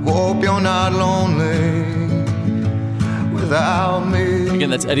 I hope you're not lonely without me. Again,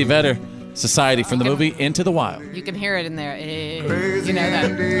 that's Eddie Vedder, Society, from the movie Into the Wild. You can hear it in there.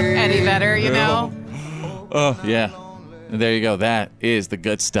 That Eddie Vedder, Oh, yeah. And there you go. That is the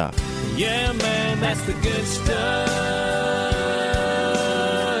good stuff. Yeah, man, that's the good stuff.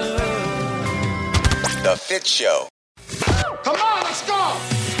 The Fitz Show. Come on, let's go.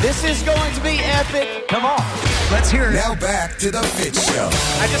 This is going to be epic. Come on. Let's hear it. Now back to the Fitz Show.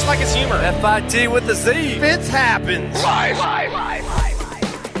 I just like his humor. F-I-T with the Z. Fitz happens. Live.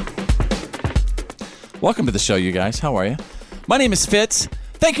 Welcome to the show, you guys. How are you? My name is Fitz.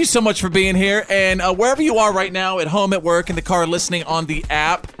 Thank you so much for being here. And wherever you are right now, at home, at work, in the car, listening on the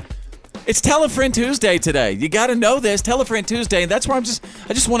app, it's Tell a Friend Tuesday today. You got to know this, Tell a Friend Tuesday. And that's where I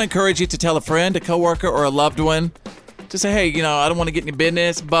just want to encourage you to tell a friend, a coworker, or a loved one. To say, hey, I don't want to get in your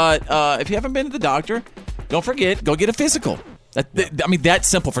business, but if you haven't been to the doctor, don't forget, go get a physical. That's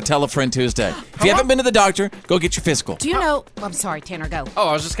simple for Tell a Friend Tuesday. If you haven't been to the doctor, go get your physical. Do you know? I'm sorry, Tanner, go. Oh,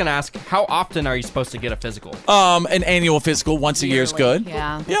 I was just going to ask, how often are you supposed to get a physical? An annual physical once a year is good.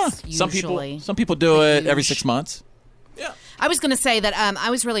 Yeah. Some people do it every 6 months. I was going to say that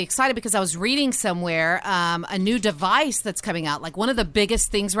I was really excited because I was reading somewhere a new device that's coming out. Like one of the biggest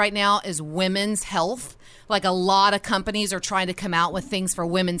things right now is women's health. Like a lot of companies are trying to come out with things for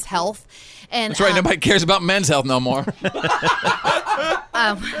women's health. And that's right. Nobody cares about men's health no more.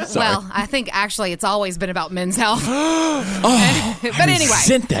 Well, I think actually it's always been about men's health. But anyway,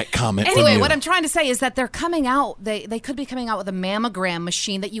 sent that comment. Anyway, what I'm trying to say is that they're coming out. They could be coming out with a mammogram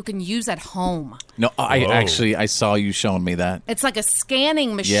machine that you can use at home. No, I saw you showing me that. It's like a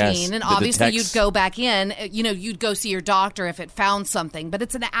scanning machine, Yes, and that obviously detects- you'd go back in. You'd go see your doctor if it found something. But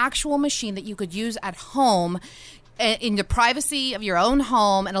it's an actual machine that you could use at home. In the privacy of your own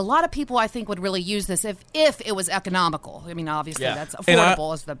home, and a lot of people, I think, would really use this if it was economical. I mean, obviously, that's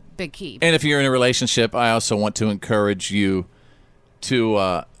affordable is the big key. And if you're in a relationship, I also want to encourage you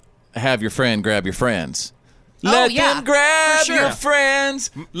to have your friend grab your friends. Let them grab your friends.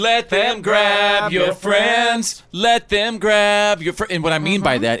 Let them grab your friends. Let them grab your friends. And what I mean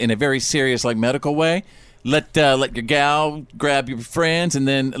by that, in a very serious, like medical way. Let your gal grab your friends, and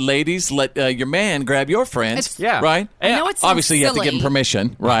then ladies, let your man grab your friends. Right? I know it sounds obviously, you have to give silly. them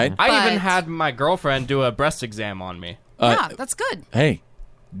permission, right? I even had my girlfriend do a breast exam on me. Yeah, that's good. Hey,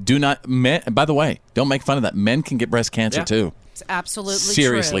 do not men. By the way, don't make fun of that. Men can get breast cancer too. It's absolutely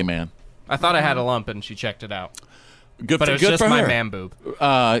Seriously, true. man. I thought I had a lump, and she checked it out. But it was good just for my her. man boob.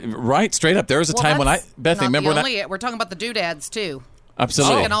 Right, straight up. There was a time when Bethany, remember when we're talking about the doodads too.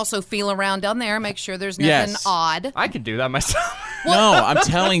 Absolutely. You can also feel around down there, make sure there's nothing odd. I can do that myself. No, I'm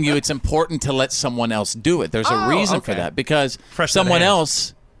telling you, it's important to let someone else do it. There's a reason for that because someone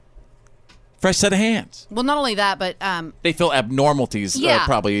else, fresh set of hands. Well, not only that, but They feel abnormalities,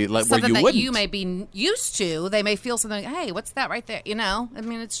 probably like where something you that wouldn't. you may be used to. They may feel something. Hey, what's that right there? I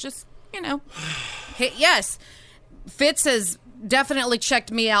mean, it's just Hey, yes, Fitz has definitely checked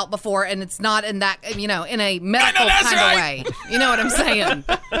me out before, and it's not in that in a medical kind of way. You know what I'm saying?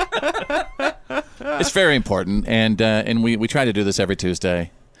 It's very important, and we try to do this every Tuesday.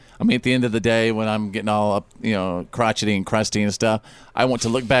 I mean, at the end of the day, when I'm getting all up, crotchety and crusty and stuff, I want to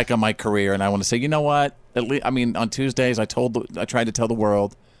look back on my career, and I want to say, you know what? At least, on Tuesdays, I tried to tell the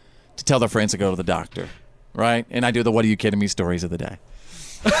world to tell their friends to go to the doctor, right? And I do the "What are you kidding me" stories of the day.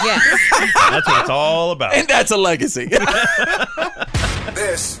 Yes. That's what it's all about. And that's a legacy.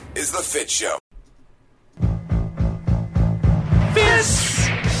 This is the Fitz Show. Fitz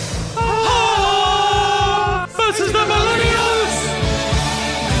versus the Millennials.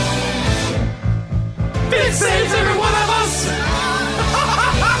 Fitz saves every one of us.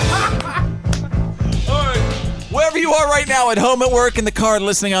 All right. Wherever you are right now, at home, at work, in the car,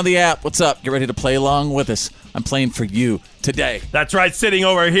 listening on the app, what's up? Get ready to play along with us. I'm playing for you today. That's right. Sitting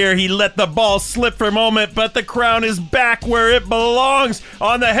over here, he let the ball slip for a moment, but the crown is back where it belongs.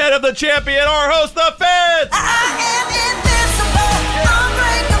 On the head of the champion, our host, the Fitz.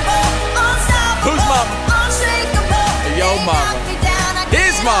 Who's mama? Yo, mama.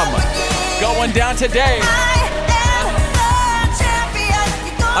 His mama. Going down today.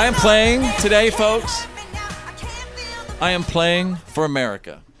 I am playing today, folks. I am playing for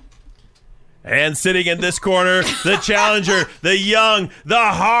America. And sitting in this corner, the challenger, the young, the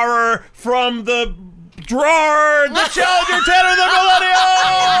horror from the drawer, the challenger, Tanner the Millennial!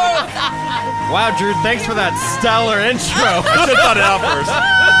 Wow, Drew, thanks for that stellar intro. I should have thought it out first.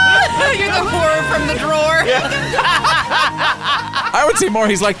 You're the horror from the drawer. I would say more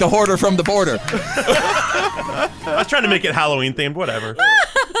he's like the hoarder from the border. I was trying to make it Halloween themed, whatever.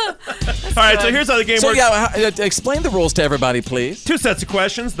 All right, so here's how the game works. Explain the rules to everybody, please. 2 sets of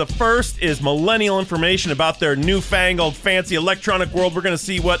questions. The first is millennial information about their newfangled, fancy electronic world. We're going to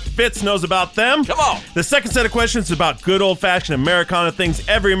see what Fitz knows about them. Come on. The second set of questions is about good old-fashioned Americana things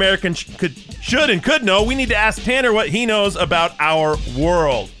every American should and could know. We need to ask Tanner what he knows about our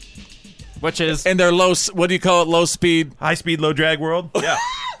world. Which is? And their low, what do you call it, low speed? High speed, low drag world? Yeah.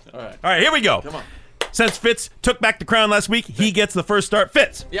 All right, here we go. Come on. Since Fitz took back the crown last week, he gets the first start.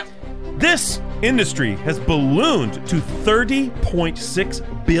 Fitz. Yep. This industry has ballooned to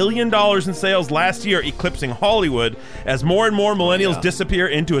 $30.6 billion in sales last year, eclipsing Hollywood as more and more millennials disappear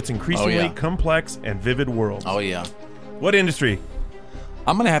into its increasingly complex and vivid world. Oh, yeah. What industry?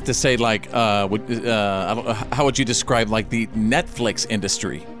 I'm going to have to say, like, I don't know, how would you describe, like, the Netflix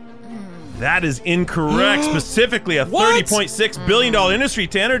industry? That is incorrect. Specifically, a $30.6 billion industry.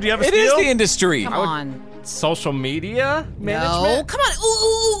 Tanner, do you have a steal? It is the industry. Come on. Social media management? No, come on.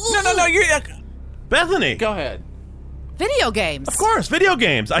 Ooh. No. You're Bethany. Go ahead. Video games. Of course, video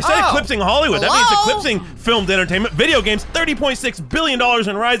games. I said eclipsing Hollywood. That means eclipsing filmed entertainment. Video games, $30.6 billion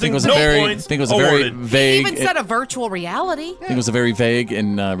and rising. Points I think it was a very vague. He even said a virtual reality. I think it was a very vague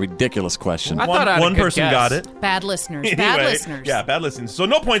and ridiculous question. I thought I had one person got it. Bad listeners. Anyway, Bad listeners. Yeah, bad listeners. So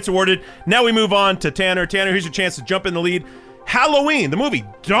no points awarded. Now we move on to Tanner. Tanner, here's your chance to jump in the lead. Halloween, the movie,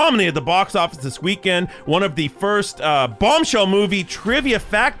 dominated the box office this weekend. One of the first bombshell movie trivia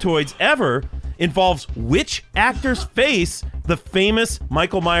factoids ever involves which actor's face the famous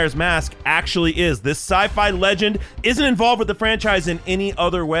Michael Myers mask actually is. This sci-fi legend isn't involved with the franchise in any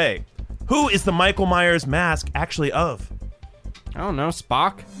other way. Who is the Michael Myers mask actually of? I don't know,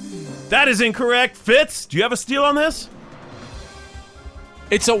 Spock? That is incorrect. Fitz, do you have a steal on this?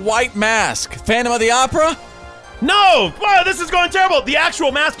 It's a white mask. Phantom of the Opera? No! Wow, this is going terrible. The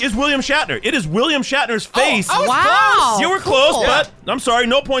actual mask is William Shatner. It is William Shatner's face. I was close. You were close, but I'm sorry,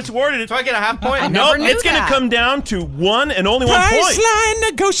 no points awarded. Do I get a half point? No, it's going to come down to one and only 1 point. Priceline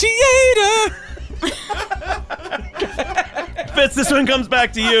negotiator. Fitz, this one comes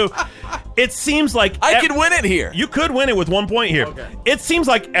back to you. It seems like I could win it here. You could win it with 1 point here. Okay. It seems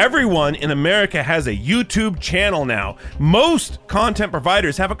like everyone in America has a YouTube channel now. Most content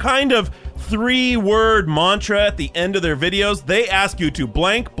providers have a kind of 3-word mantra at the end of their videos. They ask you to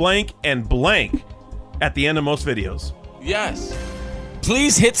blank, blank, and blank at the end of most videos. Yes.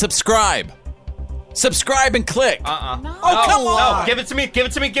 Please hit subscribe. Subscribe and click. No. Oh, come on. No, give it to me. Give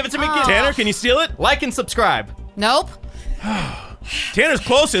it to me. Give it to me. Tanner, can you steal it? Like and subscribe. Nope. Tanner's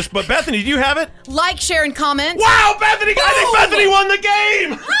closest, but Bethany, do you have it? Like, share, and comment. Wow, Bethany! I think Bethany won the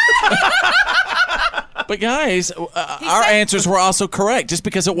game! But guys, our answers were also correct. Just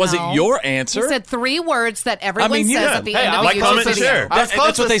because it wasn't your answer. He said 3 words that everyone says at the end of like, a comment, YouTube and video. share.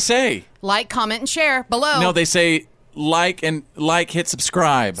 That's what they say. Like, comment, and share below. No, they say hit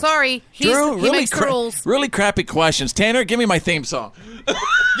subscribe. Sorry, Drew, he makes the rules. Really crappy questions. Tanner, give me my theme song.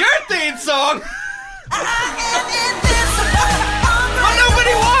 Your theme song? Well,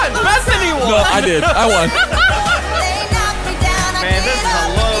 nobody won. Bethany won. No, I did. I won. Man, this is a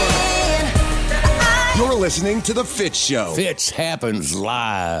load. You're listening to The Fitz Show. Fitz happens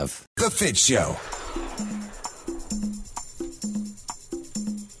live. The Fitz Show.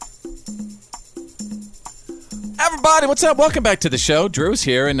 Everybody, what's up? Welcome back to the show. Drew's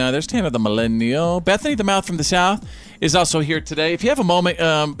here, and there's Tanner the Millennial. Bethany the Mouth from the South is also here today. If you have a moment,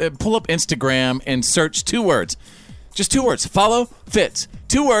 pull up Instagram and search 2 words. Just 2 words. Follow Fitz.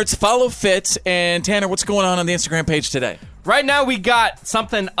 2 words. Follow Fitz. And Tanner, what's going on the Instagram page today? Right now, we got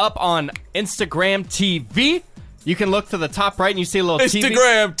something up on Instagram TV. You can look to the top right and you see a little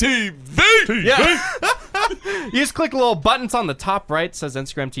Instagram TV. Yeah. You just click little buttons on the top right, says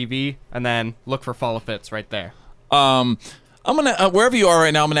Instagram TV, and then look for Follow Fitz right there. I'm gonna wherever you are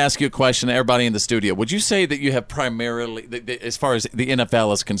right now, I'm gonna ask you a question. Everybody in the studio, would you say that you have primarily, as far as the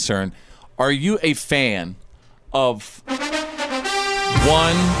NFL is concerned, are you a fan of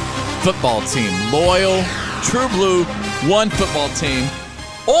one football team, loyal, true blue, one football team,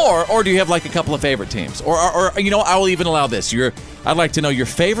 or do you have like a couple of favorite teams, or you know, I will even allow this. I'd like to know your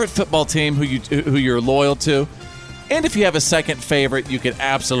favorite football team, who you're loyal to, and if you have a second favorite, you could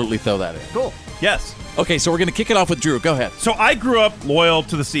absolutely throw that in. Cool. Yes. Okay, so we're going to kick it off with Drew. Go ahead. So I grew up loyal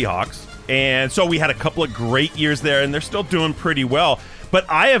to the Seahawks, and so we had a couple of great years there, and they're still doing pretty well. But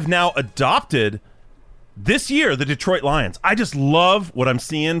I have now adopted, this year, the Detroit Lions. I just love what I'm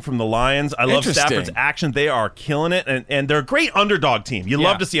seeing from the Lions. I love Stafford's action. They are killing it, and they're a great underdog team. You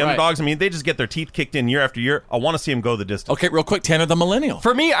love to see underdogs. I mean, they just get their teeth kicked in year after year. I want to see them go the distance. Okay, real quick, Tanner the Millennial.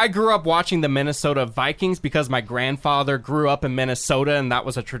 For me, I grew up watching the Minnesota Vikings because my grandfather grew up in Minnesota, and that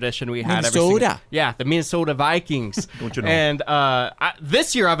was a tradition we had. Yeah, the Minnesota Vikings. Don't you know? And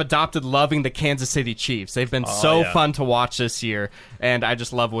this year, I've adopted loving the Kansas City Chiefs. They've been so fun to watch this year, and I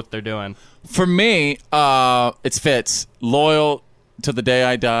just love what they're doing. For me, it's Fitz. Loyal to the day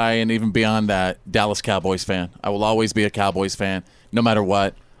I die, and even beyond that, Dallas Cowboys fan. I will always be a Cowboys fan, no matter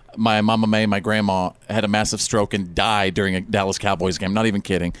what. My Mama May, my grandma, had a massive stroke and died during a Dallas Cowboys game. Not even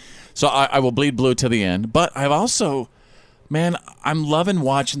kidding. So I will bleed blue to the end. But I've also, man, I'm loving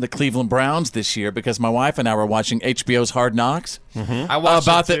watching the Cleveland Browns this year because my wife and I were watching HBO's Hard Knocks. Mm-hmm. I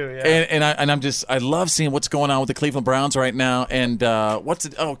watched it too, yeah. And I love seeing what's going on with the Cleveland Browns right now. And what's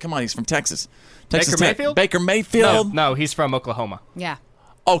it? Oh, come on, he's from Texas. Baker Mayfield? Baker Mayfield? No, he's from Oklahoma. Yeah.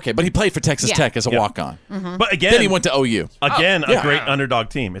 Okay, but he played for Texas Tech as a walk-on. Mm-hmm. But again, then he went to OU. Again, a great underdog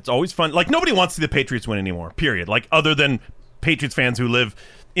team. It's always fun. Like, nobody wants to see the Patriots win anymore, period. Like, other than Patriots fans who live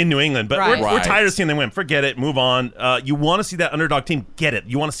in New England. But we're tired of seeing them win. Forget it. Move on. You want to see that underdog team get it.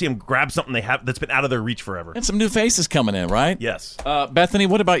 You want to see them grab something they have that's been out of their reach forever. And some new faces coming in, right? Yes. Bethany,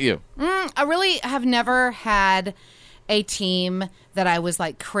 what about you? I really have never had a team that I was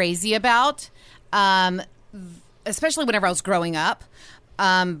like crazy about, especially whenever I was growing up.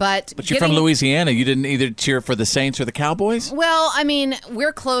 But you're from Louisiana. You didn't either cheer for the Saints or the Cowboys? Well, I mean,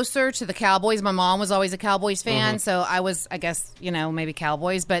 we're closer to the Cowboys. My mom was always a Cowboys fan, so I was, I guess, maybe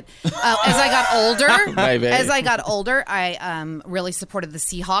Cowboys. But as I got older, I really supported the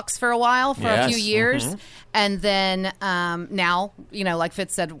Seahawks for a while, for a few years. And then now, like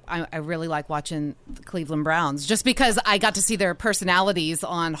Fitz said, I really like watching the Cleveland Browns just because I got to see their personalities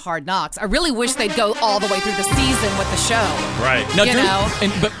on Hard Knocks. I really wish they'd go all the way through the season with the show. Right. Now,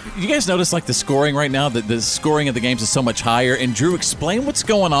 but you guys notice like the scoring right now, the scoring of the games is so much higher. And Drew, explain what's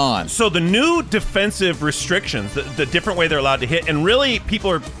going on. So the new defensive restrictions, the different way they're allowed to hit, and really people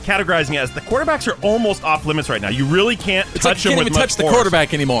are categorizing it as the quarterbacks are almost off limits right now. You really can't touch them with much force. You can't even touch the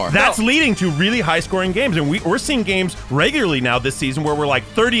quarterback anymore. That's leading to really high scoring games. And we're seeing games regularly now this season where we're like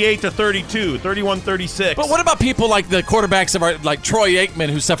 38-32, 31-36. But what about people like the quarterbacks of like Troy Aikman,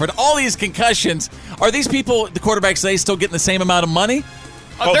 who suffered all these concussions? Are these people, the quarterbacks, they still getting the same amount of money?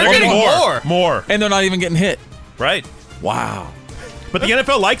 Oh, they're getting more. And they're not even getting hit. Right. Wow. But the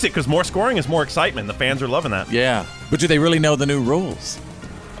NFL likes it because more scoring is more excitement. The fans are loving that. Yeah. But do they really know the new rules?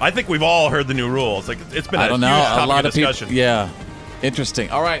 I think we've all heard the new rules. Like it's been a huge topic of discussion. People, yeah. Interesting.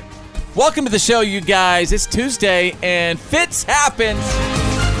 All right. Welcome to the show, you guys. It's Tuesday, and Fitz happens.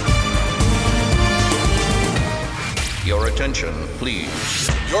 Your attention, please.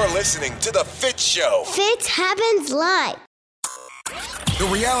 You're listening to The Fitz Show. Fitz happens live. The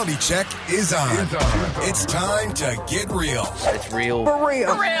reality check is on. It's time to get real. It's real. For real.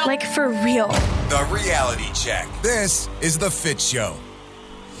 Like for real. The reality check. This is The Fitz Show.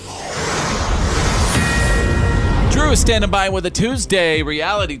 Drew is standing by with a Tuesday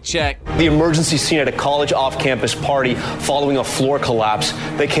reality check. The emergency scene at a college off-campus party following a floor collapse.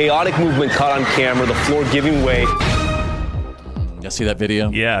 The chaotic movement caught on camera, the floor giving way. Y'all see that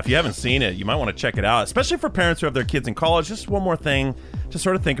video? Yeah, if you haven't seen it, you might want to check it out, especially for parents who have their kids in college. Just one more thing to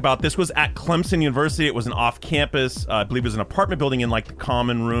sort of think about. This was at Clemson University. It was an off-campus, I believe it was an apartment building in like the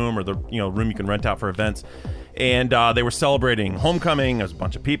common room or the room you can rent out for events. And they were celebrating homecoming. There was a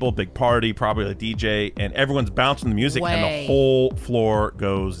bunch of people, big party, probably a DJ, and everyone's bouncing the music, and the whole floor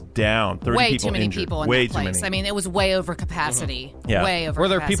goes down. 30 way people too many injured. people in way that place. too many. I mean, it was way over capacity. Yeah. Way over. Were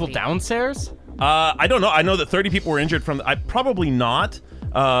there capacity. people downstairs? I don't know. I know that 30 people were injured from. Probably not.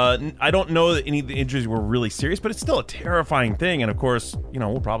 I don't know that any of the injuries were really serious, but it's still a terrifying thing. And of course,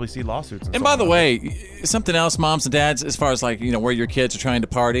 we'll probably see lawsuits. And by the way, something else, moms and dads, as far as like where your kids are trying to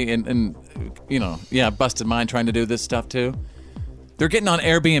party and busted mine trying to do this stuff too. They're getting on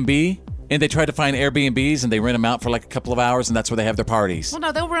Airbnb and they try to find Airbnbs and they rent them out for like a couple of hours and that's where they have their parties. Well,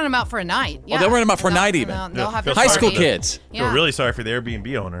 no, they'll rent them out for a night. Yeah. Oh, they'll rent them out for a night even. They'll have their high school party. kids. Yeah. Feel really sorry for the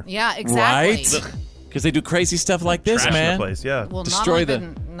Airbnb owner. Yeah, exactly. Right? Because they do crazy stuff like this, Trashing man. the place, yeah. Well, destroy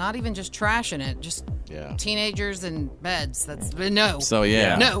not even just trashing it, just teenagers in beds. That's no. So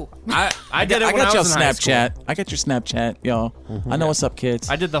yeah, no. I did it when I was in high school. Snapchat. I got your Snapchat, y'all. I know what's up, kids.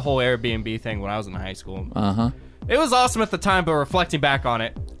 I did the whole Airbnb thing when I was in high school. It was awesome at the time, but reflecting back on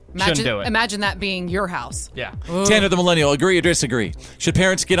it, shouldn't do it. Imagine that being your house. Yeah. Tanner the Millennial, agree or disagree? Should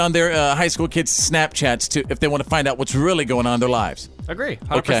parents get on their high school kids' Snapchats if they want to find out what's really going on in their lives? Agree,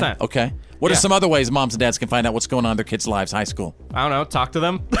 100%. Okay. What are some other ways moms and dads can find out what's going on in their kids' lives, high school? I don't know. Talk to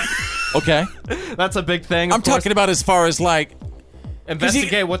them. Okay. That's a big thing. I'm talking about as far as like...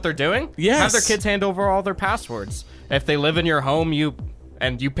 Investigate what they're doing? Yes. Have their kids hand over all their passwords. If they live in your home, you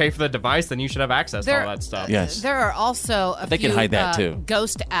pay for the device, then you should have access to all that stuff. Yes. There are also a they few can hide that too.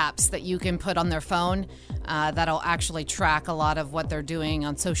 Ghost apps that you can put on their phone that'll actually track a lot of what they're doing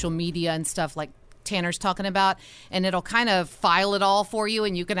on social media and stuff like Tanner's talking about, and it'll kind of file it all for you,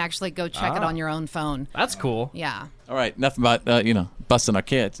 and you can actually go check it on your own phone. That's cool. Yeah. All right, enough about busting our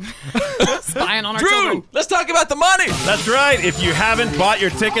kids. Spying on our Drew, children. let's talk about the money. That's right. If you haven't bought your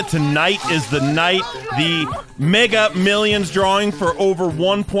ticket, tonight is the night. The Mega Millions drawing for over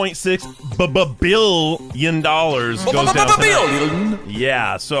 $1.6 billion goes down tonight.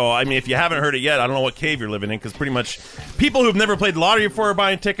 Yeah, so, I mean, if you haven't heard it yet, I don't know what cave you're living in, because pretty much people who've never played the lottery before are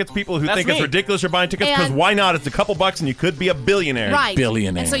buying tickets, people who think it's ridiculous are buying tickets, because why not? It's a couple bucks and you could be a billionaire. Right.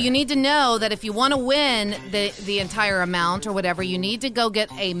 Billionaire. And so you need to know that if you want to win the entire amount or whatever, you need to go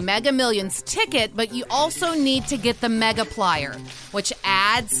get a Mega Millions ticket, but you also need to get the Mega Plier, which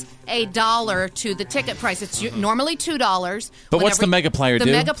adds $1 to the ticket price. It's normally $2. But what's the Mega Plier do?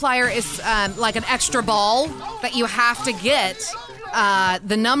 The Mega Plier is like an extra ball that you have to get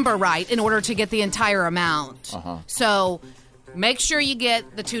the number right in order to get the entire amount. So make sure you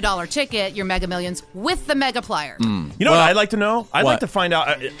get the $2 ticket, your Mega Millions, with the Mega Plier. You know what I'd like to know? I'd like to find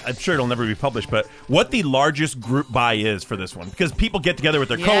out, I'm sure it'll never be published, but what the largest group buy is for this one. Because people get together with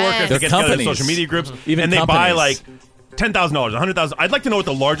their coworkers, they get together in social media groups, and they buy like $10,000, $100,000. I'd like to know what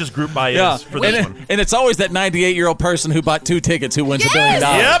the largest group buy is for this one. And it's always that 98-year-old person who bought 2 tickets who wins $1 billion.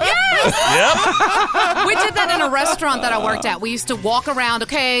 Yep. We did that in a restaurant that I worked at. We used to walk around,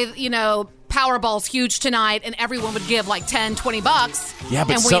 Powerball's huge tonight, and everyone would give like $10, $20. Yeah,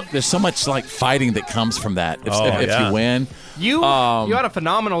 but there's so much like fighting that comes from that. If you win, you had a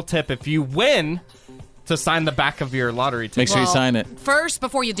phenomenal tip. If you win, to sign the back of your lottery ticket. Make sure you sign it. First,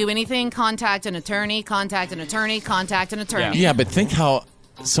 before you do anything, contact an attorney, contact an attorney, contact an attorney. Yeah, but think how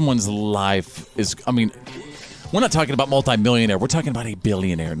someone's life is. I mean, we're not talking about multimillionaire. We're talking about a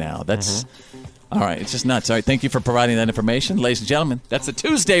billionaire now. That's all right. It's just nuts. All right. Thank you for providing that information, ladies and gentlemen. That's the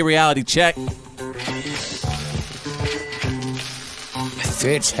Tuesday reality check.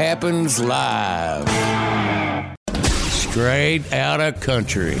 Fitz happens live. Straight out of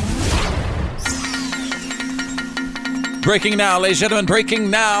country. Breaking now, ladies and gentlemen,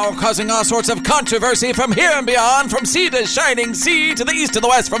 breaking now, causing all sorts of controversy from here and beyond, from sea to shining sea, to the east to the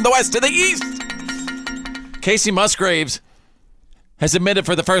west, from the west to the east. Casey Musgraves has admitted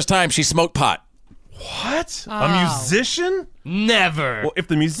for the first time she smoked pot. What? A musician? Never. Well, if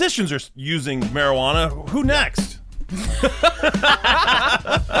the musicians are using marijuana, who next?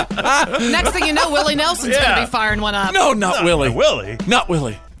 Next thing you know, Willie Nelson's going to be firing one up. No, not Willie. Willie? Not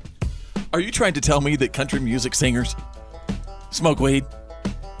Willie. Are you trying to tell me that country music singers smoke weed?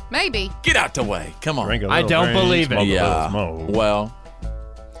 Maybe. Get out the way. Come on. I don't believe it. Yeah. Well,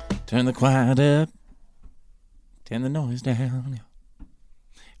 turn the quiet up. Turn the noise down.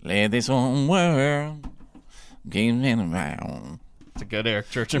 Let this one world keep me around. It's a good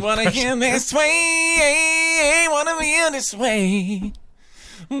Eric Church Wanna impression. hear this way, wanna feel this way,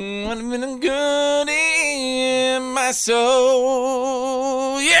 wanna feel good in my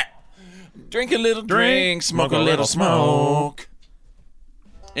soul. Yeah. Drink a little drink, smoke a little smoke.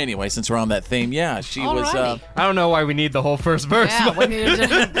 Anyway, since we're on that theme, yeah, she was. I don't know why we need the whole first verse. Yeah, we needed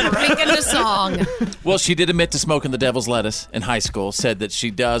to break into song. Well, she did admit to smoking the devil's lettuce in high school. Said that she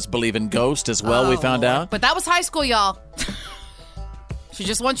does believe in ghosts as well. We found out. But that was high school, y'all. She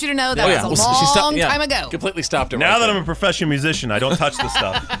just wants you to know that was a long time ago. Completely stopped her. Now that I'm a professional musician, I don't touch this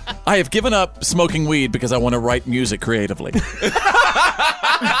stuff. I have given up smoking weed because I want to write music creatively.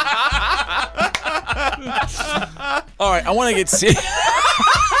 All right, I want to get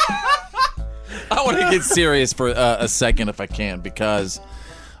serious for a second if I can, because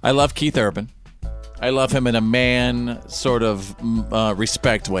I love Keith Urban. I love him in a man sort of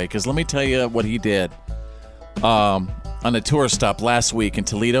respect way, because let me tell you what he did on a tour stop last week in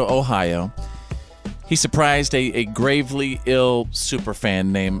Toledo, Ohio. He surprised a gravely ill superfan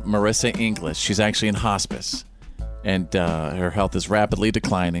named Marissa English. She's actually in hospice, and her health is rapidly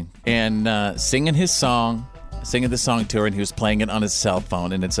declining. And singing the song to her, and he was playing it on his cell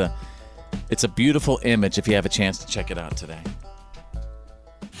phone. And it's a beautiful image if you have a chance to check it out today.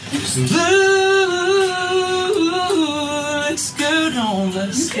 It's good on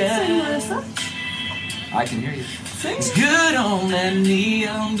the sky. I can hear you. It's good on that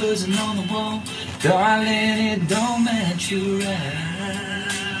neon buzzing on the wall. Darling, it don't match you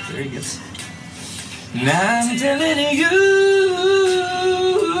right. Very good. Now I'm telling you,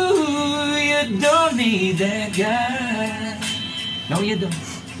 you don't need that guy. No, you don't.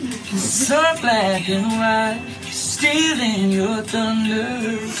 So black and white, stealing your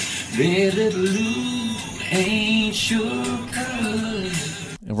thunder. Baby blue ain't your color.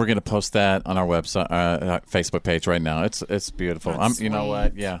 And we're gonna post that on our website, Facebook page right now. It's beautiful. You know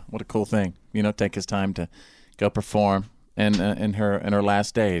what? Yeah, what a cool thing. Take his time to go perform in her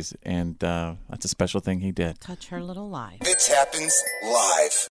last days, and that's a special thing he did. Touch her little life. It happens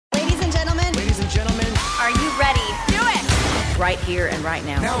live. Ladies and gentlemen, are you ready? Do it! Right here and right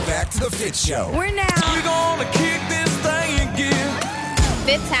now. Now back to the Fitz Show. We're now. We're gonna kick this thing again.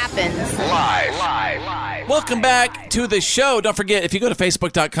 Fitz happens Live. Welcome back to the show. Don't forget, if you go to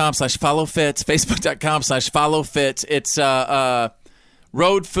facebook.com/followfitz, facebook.com/followfitz, it's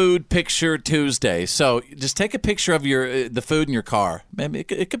Road Food Picture Tuesday. So just take a picture of the food in your car. Maybe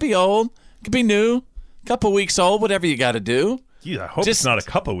it could be old, it could be new, a couple weeks old, whatever you got to do. Yeah, I hope it's not a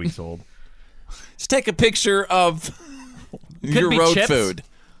couple weeks old. Just take a picture of your road chips. food.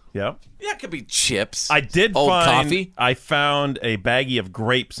 Yeah. Yeah, it could be chips. I did old find coffee. I found a baggie of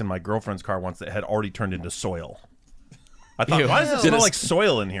grapes in my girlfriend's car once that had already turned into soil. I thought, why does it smell like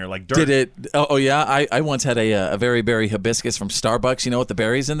soil in here, like dirt? Did it? Oh yeah. I once had a very berry hibiscus from Starbucks. You know what the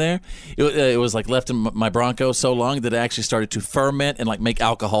berries in there? It was like left in my Bronco so long that it actually started to ferment and like make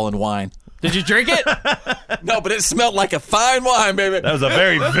alcohol and wine. Did you drink it? No, but it smelled like a fine wine, baby. That was a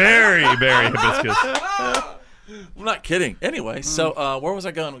very, very berry hibiscus. I'm not kidding. Anyway, so where was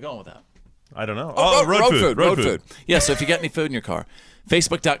I going with that? I don't know. Road food. Yeah, so if you got any food in your car,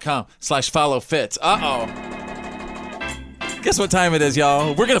 Facebook.com/follow Fitz. Guess what time it is, y'all?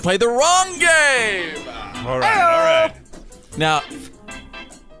 We're going to play the wrong game. All right. Now,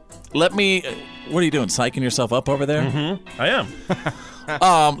 let me... What are you doing, psyching yourself up over there? Mm-hmm. I am.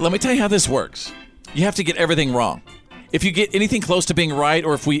 Let me tell you how this works. You have to get everything wrong. If you get anything close to being right,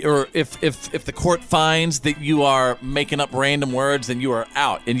 or if the court finds that you are making up random words, then you are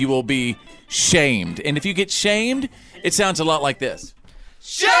out, and you will be shamed. And if you get shamed, it sounds a lot like this.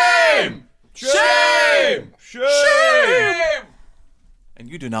 Shame! Shame! Shame! And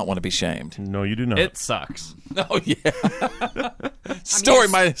you do not want to be shamed. No, you do not. It sucks. Oh yeah. story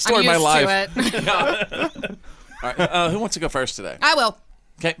of my life. All right, who wants to go first today? I will.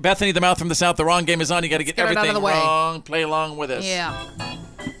 Okay, Bethany, the mouth from the south. The wrong game is on. You got to get Get it out everything of the way. wrong. Play along with us. Yeah.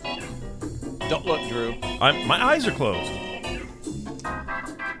 Don't look, Drew. My eyes are closed.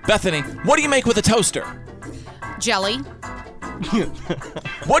 Bethany, what do you make with a toaster? Jelly.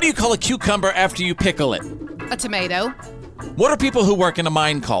 What do you call a cucumber after you pickle it? A tomato. What are people who work in a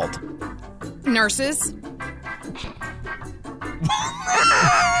mine called? Nurses.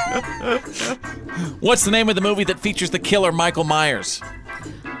 What's the name of the movie that features the killer Michael Myers?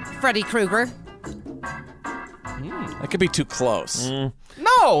 Freddy Krueger. That could be too close.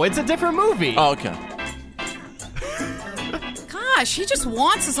 No, it's a different movie. Oh, okay. Gosh, he just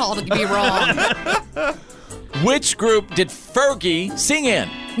wants us all to be wrong. Which group did Fergie sing in?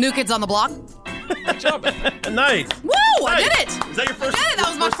 New Kids on the Block. Good job. Nice. Woo! I did it. Is that your first? I did it. That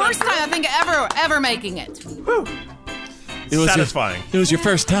was my first time I think ever making it. Whew. It was satisfying. It was your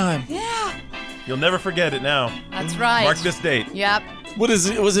first time. Yeah. You'll never forget it now. That's right. Mark this date. Yep. Was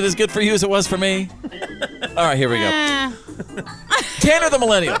it as good for you as it was for me? All right, here we go. Tanner the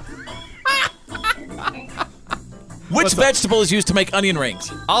Millennial. Which vegetable is used to make onion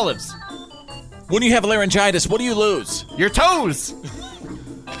rings? Olives. When you have laryngitis, what do you lose? Your toes.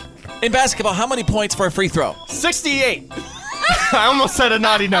 In basketball, how many points for a free throw? 68. I almost said a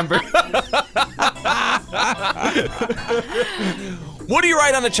naughty number. What do you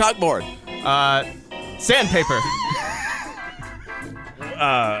write on a chalkboard? Sandpaper.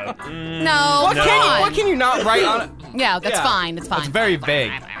 No, What can you not write on it? Yeah, that's fine. It's fine. It's very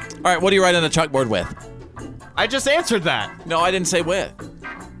vague. All right, what do you write on a chalkboard with? I just answered that. No, I didn't say with.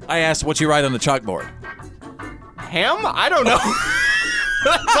 I asked what you write on the chalkboard. Ham? I don't know.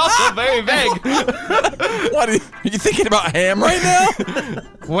 That's also very vague. What are you thinking about ham right now?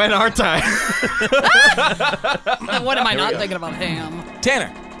 When aren't I? What am I not thinking about ham?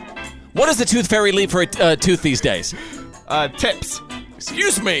 Tanner, what does the tooth fairy leave for a tooth these days? Tips.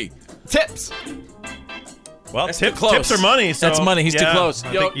 Excuse me. Tips. Well, tips are money. So that's money. He's too close.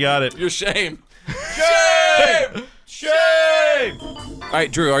 I think you got it. You're shamed. Shame! Shame! All right,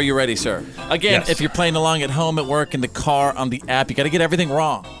 Drew, are you ready, sir? Again, Yes. if you're playing along at home, at work, in the car, on the app, you got to get everything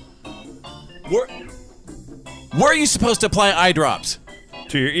wrong. Where are you supposed to apply eye drops?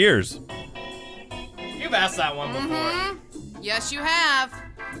 To your ears. You've asked that one before. Yes, you have.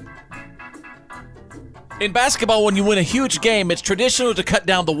 In basketball, when you win a huge game, it's traditional to cut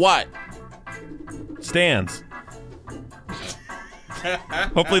down the what? Stands.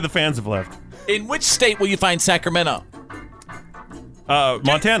 Hopefully the fans have left. In which state will you find Sacramento?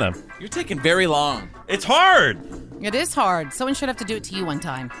 Montana. You're taking very long. It's hard. It is hard. Someone should have to do it to you one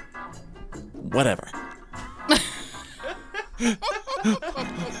time. Whatever.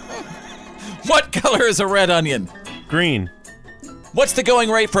 What color is a red onion? Green. What's the going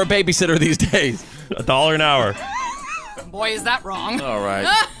rate for a babysitter these days? $1 an hour. Boy, is that wrong. All right.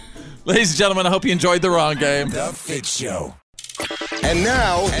 Ladies and gentlemen, I hope you enjoyed the wrong game. The Fitz Show. And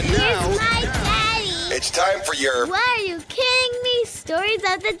now, Here's my daddy. it's time for your Why are you kidding me? Stories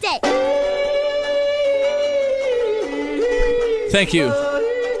of the day. Thank you.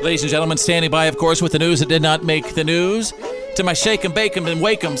 Ladies and gentlemen, standing by, of course, with the news that did not make the news. To my shake 'em, bake 'em, and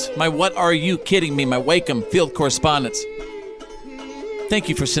wake 'ems, my what are you kidding me, my wake 'em field correspondents. Thank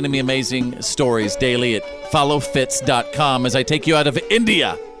you for sending me amazing stories daily at followfitz.com as I take you out of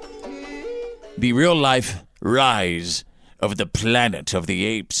India. The real life rise of the Planet of the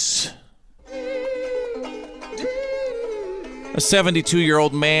Apes. A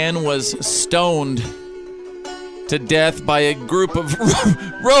 72-year-old man was stoned to death by a group of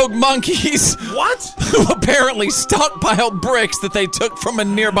rogue monkeys. What? Who apparently stockpiled bricks that they took from a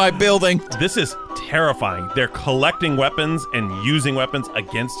nearby building. This is terrifying. They're collecting weapons and using weapons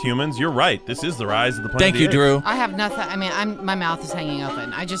against humans. You're right. This is the rise of the Planet Thank you, of the Drew. I have nothing. I mean, my mouth is hanging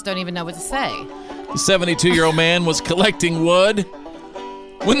open. I just don't even know what to say. The 72-year-old man was collecting wood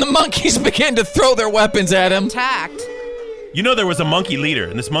when the monkeys began to throw their weapons at him. Attacked. You know there was a monkey leader,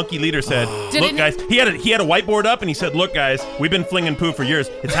 and this monkey leader said, look, guys, he had a whiteboard up, and he said, look, guys, we've been flinging poo for years.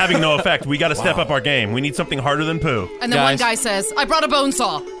 It's having no effect. We got to step up our game. We need something harder than poo. And then one guy says, I brought a bone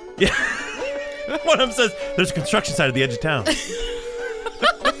saw. Yeah. One of them says, there's a construction site at the edge of town.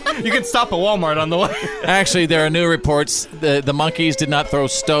 You can stop a Walmart on the way. Actually, there are new reports. The monkeys did not throw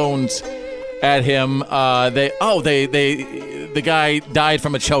stones at him. The guy died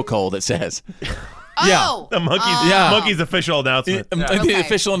from a chokehold, it says. Oh, the monkey's official announcement. The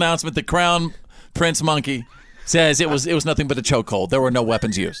official announcement, the Crown Prince monkey says it was nothing but a chokehold. There were no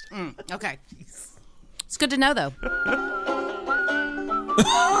weapons used. Okay. It's good to know, though.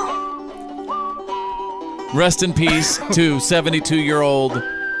 Rest in peace to 72-year-old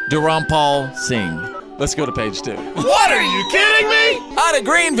Dhirampal Singh. Let's go to page 2. What, are you kidding me? Out of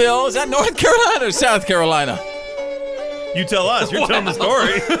Greenville. Is that North Carolina or South Carolina? You tell us. You're telling the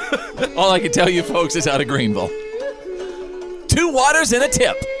story. All I can tell you, folks, is out of Greenville. 2 waters and a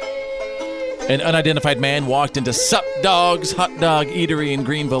tip. An unidentified man walked into Sup Dog's hot dog eatery in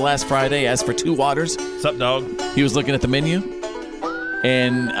Greenville last Friday, asked for 2 waters. Sup Dog. He was looking at the menu,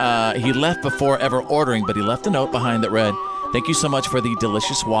 and he left before ever ordering, but he left a note behind that read, "Thank you so much for the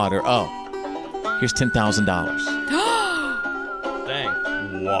delicious water. Oh, here's $10,000.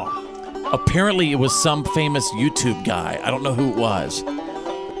 Dang. Wow. Apparently, it was some famous YouTube guy. I don't know who it was.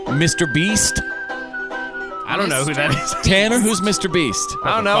 Mr. Beast? I don't know who that is. Tanner, who's Mr. Beast?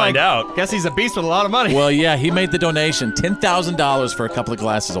 I don't know. Find out. Guess he's a beast with a lot of money. Well, yeah, he made the donation. $10,000 for a couple of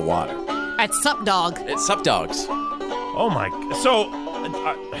glasses of water. At Sup Dog. At Sup Dogs. Oh, my. So...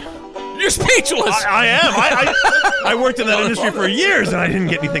 You're speechless. I am. I worked in that industry for years, and I didn't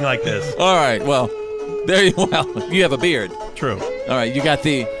get anything like this. All right, well, you have a beard. True. All right, you got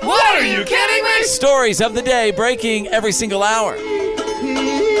the... What, are you kidding me? Stories of the day breaking every single hour.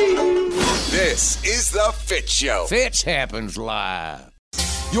 This is The Fitz Show. Fitz happens live.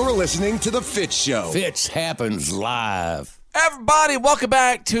 You're listening to The Fitz Show. Fitz happens live. Everybody, welcome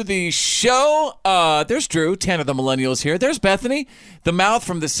back to the show. There's Drew, Tanner the Millennials here. There's Bethany, the mouth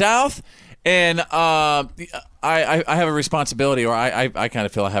from the South. And I have a responsibility, or I kind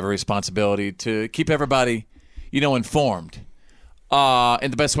of feel I have a responsibility to keep everybody, informed.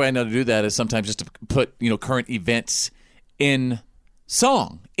 And the best way I know to do that is sometimes just to put, current events in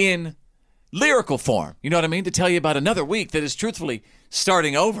song, in lyrical form. You know what I mean? To tell you about another week that is truthfully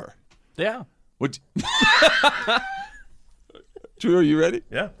starting over. Yeah. Drew, are you ready?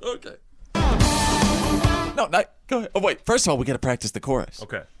 Yeah. Okay. No, go ahead. Oh, wait. First of all, we got to practice the chorus.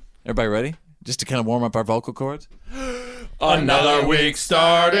 Okay. Everybody ready? Just to kind of warm up our vocal cords? Another week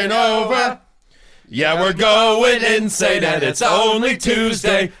starting over. Yeah, we're going insane, and it's only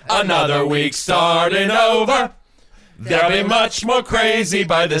Tuesday. Another week starting over. There'll be much more crazy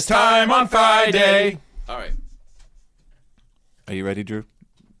by this time on Friday. All right. Are you ready, Drew?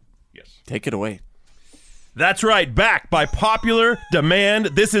 Yes. Take it away. That's right. Back by popular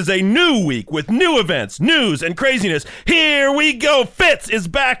demand. This is a new week with new events, news, and craziness. Here we go. Fitz is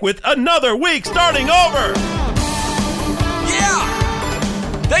back with another week starting over. Yeah!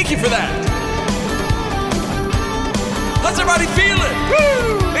 Thank you for that. How's everybody feeling?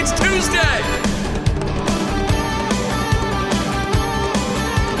 Woo! It's Tuesday.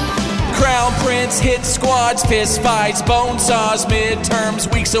 Crown Prince, hit squads, fist fights, bone saws,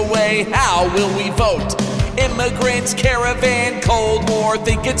 midterms, weeks away. How will we vote? Immigrants, caravan, Cold War,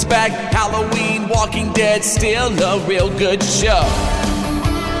 think it's back. Halloween, Walking Dead, still a real good show.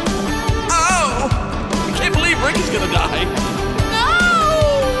 Oh! I can't believe Ricky's gonna die.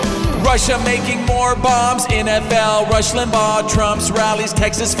 No! Russia making more bombs, NFL, Rush Limbaugh, Trump's rallies,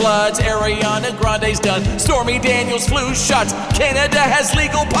 Texas floods, Ariana Grande's done, Stormy Daniels flu shots, Canada has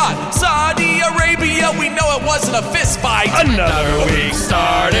legal pot, Saudi Arabia, we know it wasn't a fist fight. Another week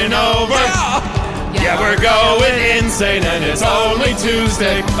starting over. Yeah, we're going insane, and it's only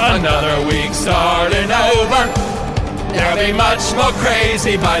Tuesday. Another week starting over. There'll be much more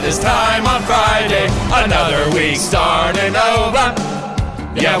crazy by this time on Friday. Another week starting over.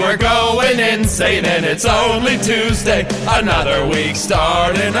 Yeah, we're going insane, and it's only Tuesday. Another week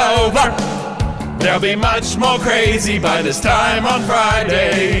starting over. There'll be much more crazy by this time on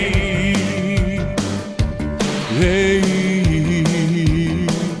Friday. Hey.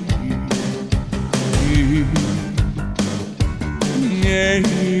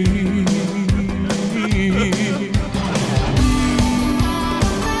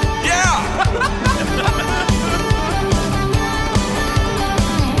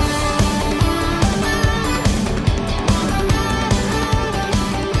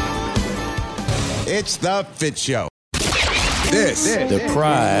 It's the Fitz Show. This, the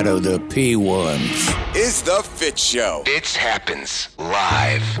pride of the P1s, is the Fitz Show. It happens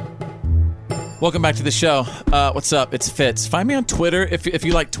live. Welcome back to the show. What's up? It's Fitz. Find me on Twitter if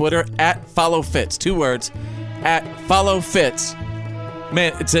you like Twitter at /FollowFitz. 2 words at /FollowFitz.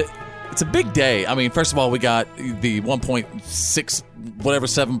 Man, it's a big day. I mean, first of all, we got the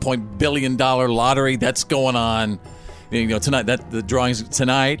 1.6 billion lottery that's going on. Tonight. That the drawings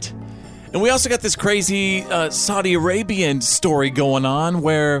tonight. And we also got this crazy Saudi Arabian story going on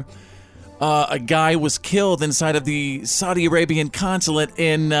where a guy was killed inside of the Saudi Arabian consulate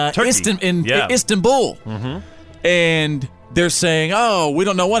in Istanbul. Mm-hmm. And they're saying, oh, we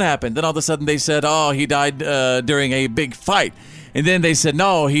don't know what happened. Then all of a sudden they said, oh, he died during a big fight. And then they said,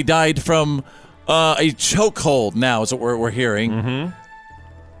 no, he died from a chokehold now is what we're hearing. Mm-hmm.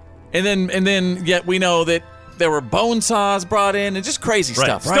 And then yet we know that there were bone saws brought in and just crazy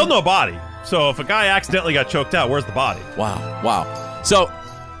stuff, right? Still no body. So if a guy accidentally got choked out, where's the body? Wow. So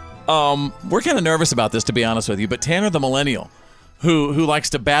we're kind of nervous about this, to be honest with you. But Tanner the Millennial, who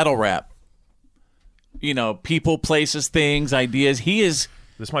likes to battle rap, people, places, things, ideas, he is...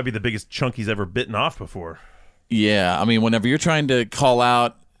 This might be the biggest chunk he's ever bitten off before. Yeah, I mean, whenever you're trying to call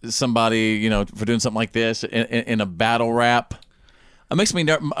out somebody, for doing something like this in a battle rap... It makes me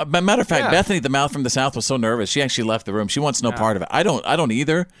nervous. Matter of fact, Bethany, the mouth from the South, was so nervous. She actually left the room. She wants no part of it. I don't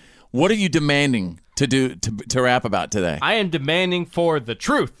either. What are you demanding to rap about today? I am demanding for the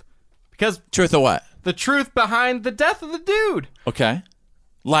truth. Because truth of what? The truth behind the death of the dude. Okay.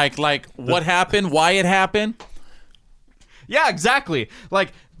 Like what happened, why it happened? Yeah, exactly.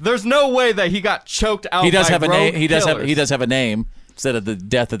 Like, there's no way that he got choked out. He does by have a name. rogue He does killers. have a name instead of the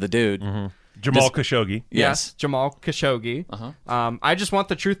death of the dude. Mm-hmm. Jamal Khashoggi. Yes, Jamal Khashoggi. Uh-huh. I just want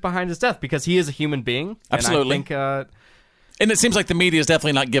the truth behind his death because he is a human being. Absolutely. And I think, and it seems like the media is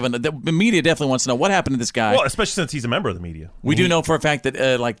definitely not given. The media definitely wants to know what happened to this guy. Well, especially since he's a member of the media. We do know for a fact that,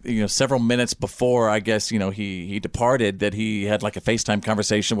 several minutes before, I guess, he departed, that he had like a FaceTime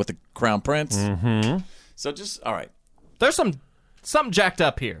conversation with the Crown Prince. Mm-hmm. So just all right. There's something jacked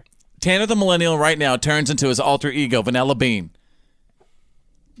up here. Tanner the Millennial right now turns into his alter ego, Vanilla Bean,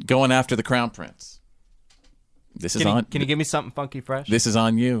 going after the Crown Prince. This is on. Can you give me something funky fresh? This is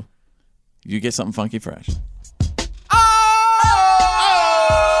on you. You get something funky fresh. Oh!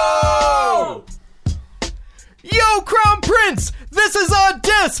 Yo, Crown Prince! This is a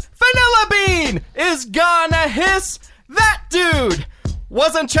diss! Vanilla Bean is gonna hiss! That dude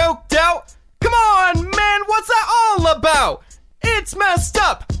wasn't choked out! Come on, man, what's that all about? It's messed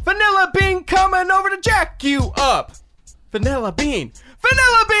up! Vanilla Bean coming over to jack you up! Vanilla Bean!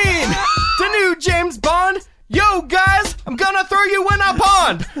 Vanilla Bean! The new James Bond! Yo, guys, I'm gonna throw you in a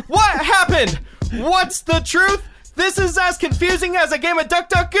pond! What happened? What's the truth? This is as confusing as a game of Duck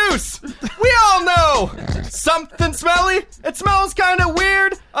Duck Goose! We all know! Something smelly, it smells kinda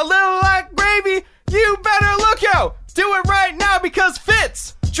weird, a little like gravy, you better look out! Do it right now because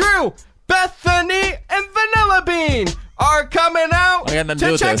Fitz, Drew, Bethany, and Vanilla Bean are coming out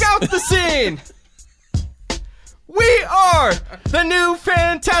to check out the scene! We are the new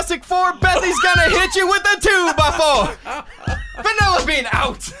Fantastic Four. Bethy's gonna hit you with a 2x4. Vanilla Bean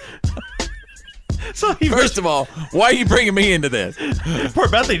out. So first of all, why are you bringing me into this? Poor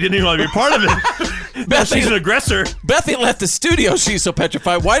Bethany didn't even want to be part of it. She's an aggressor. Bethany left the studio. She's so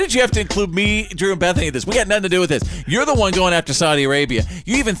petrified. Why did you have to include me, Drew, and Bethany in this? We got nothing to do with this. You're the one going after Saudi Arabia.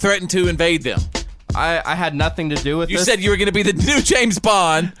 You even threatened to invade them. I had nothing to do with this. You said you were going to be the new James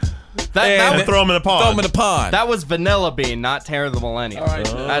Bond. That would throw him in a pond. Throw him in a pond. That was Vanilla Bean, not Tanner the Millennial. All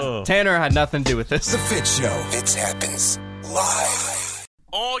right. Tanner had nothing to do with this. The Fitz Show. Fitz happens live.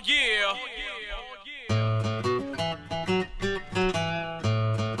 Oh, yeah.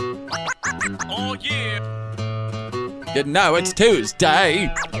 Oh, yeah. You know, it's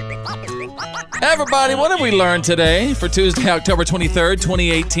Tuesday. Everybody, what have we learned today for Tuesday, October 23rd,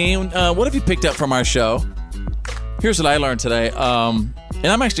 2018? What have you picked up from our show? Here's what I learned today.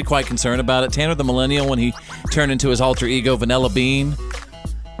 And I'm actually quite concerned about it. Tanner the Millennial, when he turned into his alter ego, Vanilla Bean,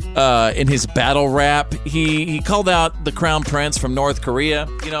 in his battle rap, he called out the Crown Prince from North Korea,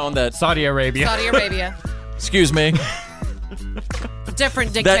 on that... Saudi Arabia. Saudi Arabia. Excuse me.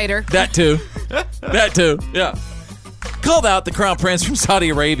 Different dictator. That too. That too, yeah. Called out the Crown Prince from Saudi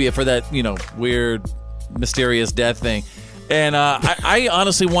Arabia for that, weird, mysterious death thing. And I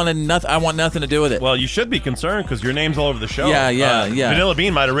honestly want nothing to do with it. Well, you should be concerned because your name's all over the show. Yeah. Vanilla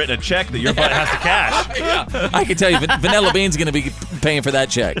Bean might have written a check that your butt has to cash. Yeah. I can tell you, Vanilla Bean's going to be paying for that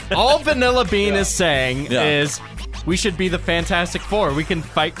check. All Vanilla Bean is saying is, we should be the Fantastic Four. We can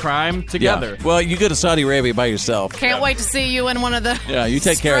fight crime together. Yeah. Well, you go to Saudi Arabia by yourself. Can't wait to see you in one of the you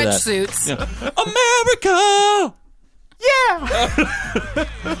take care of that. suits. Yeah. America! Yeah!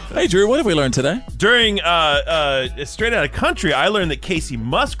 Hey, Drew, what have we learned today? During Straight Outta Country, I learned that Casey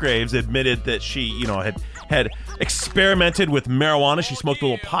Musgraves admitted that she, had experimented with marijuana. She smoked a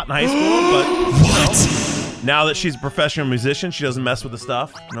little pot in high school, but now that she's a professional musician, she doesn't mess with the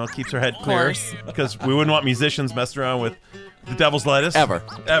stuff. Keeps her head clear. Because we wouldn't want musicians messing around with the devil's lettuce. Ever.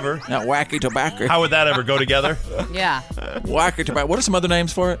 That wacky tobacco. How would that ever go together? Yeah. Wacky tobacco. What are some other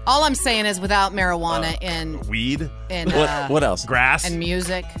names for it? All I'm saying is without marijuana and weed. And what else? Grass and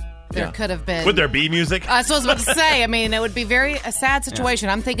music. There could have been. Would there be music? I was about to say. I mean, it would be a sad situation.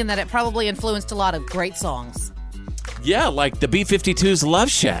 I'm thinking that it probably influenced a lot of great songs. Yeah, like the B-52's Love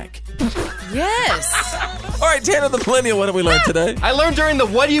Shack. Yes. All right, Tanner the Millennial, what have we learned today? I learned during the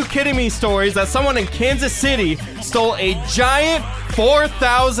What Are You Kidding Me stories that someone in Kansas City stole a giant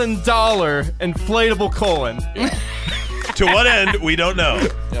 $4,000 inflatable colon. To what end, we don't know.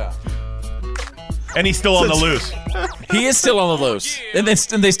 Yeah. And he's still on the loose. He is still on the loose. And they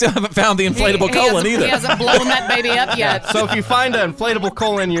still haven't found the inflatable colon either. He hasn't blown that baby up yet. So if you find an inflatable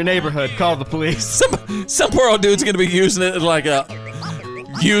colon in your neighborhood, call the police. Some poor old dude's going to be using it like a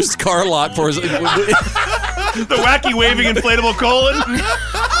used car lot for his... The wacky waving inflatable colon.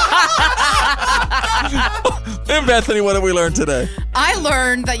 And Bethany, what have we learned today? I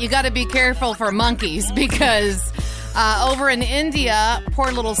learned that you got to be careful for monkeys because over in India,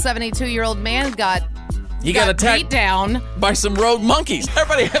 poor little 72-year-old man got attacked beat down by some road monkeys.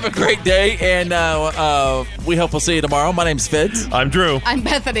 Everybody have a great day, and we hope we'll see you tomorrow. My name's Fitz. I'm Drew. I'm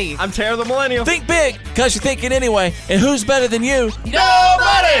Bethany. I'm Tara the Millennial. Think big, because you're thinking anyway. And who's better than you?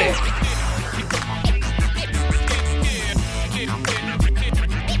 Nobody!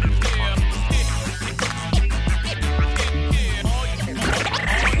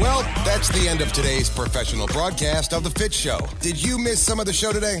 Well, that's the end of today's professional broadcast of The Fitz Show. Did you miss some of the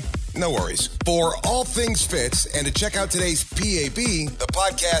show today? No worries. For all things Fitz and to check out today's PAB, the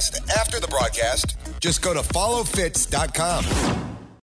podcast after the broadcast, just go to followfitz.com.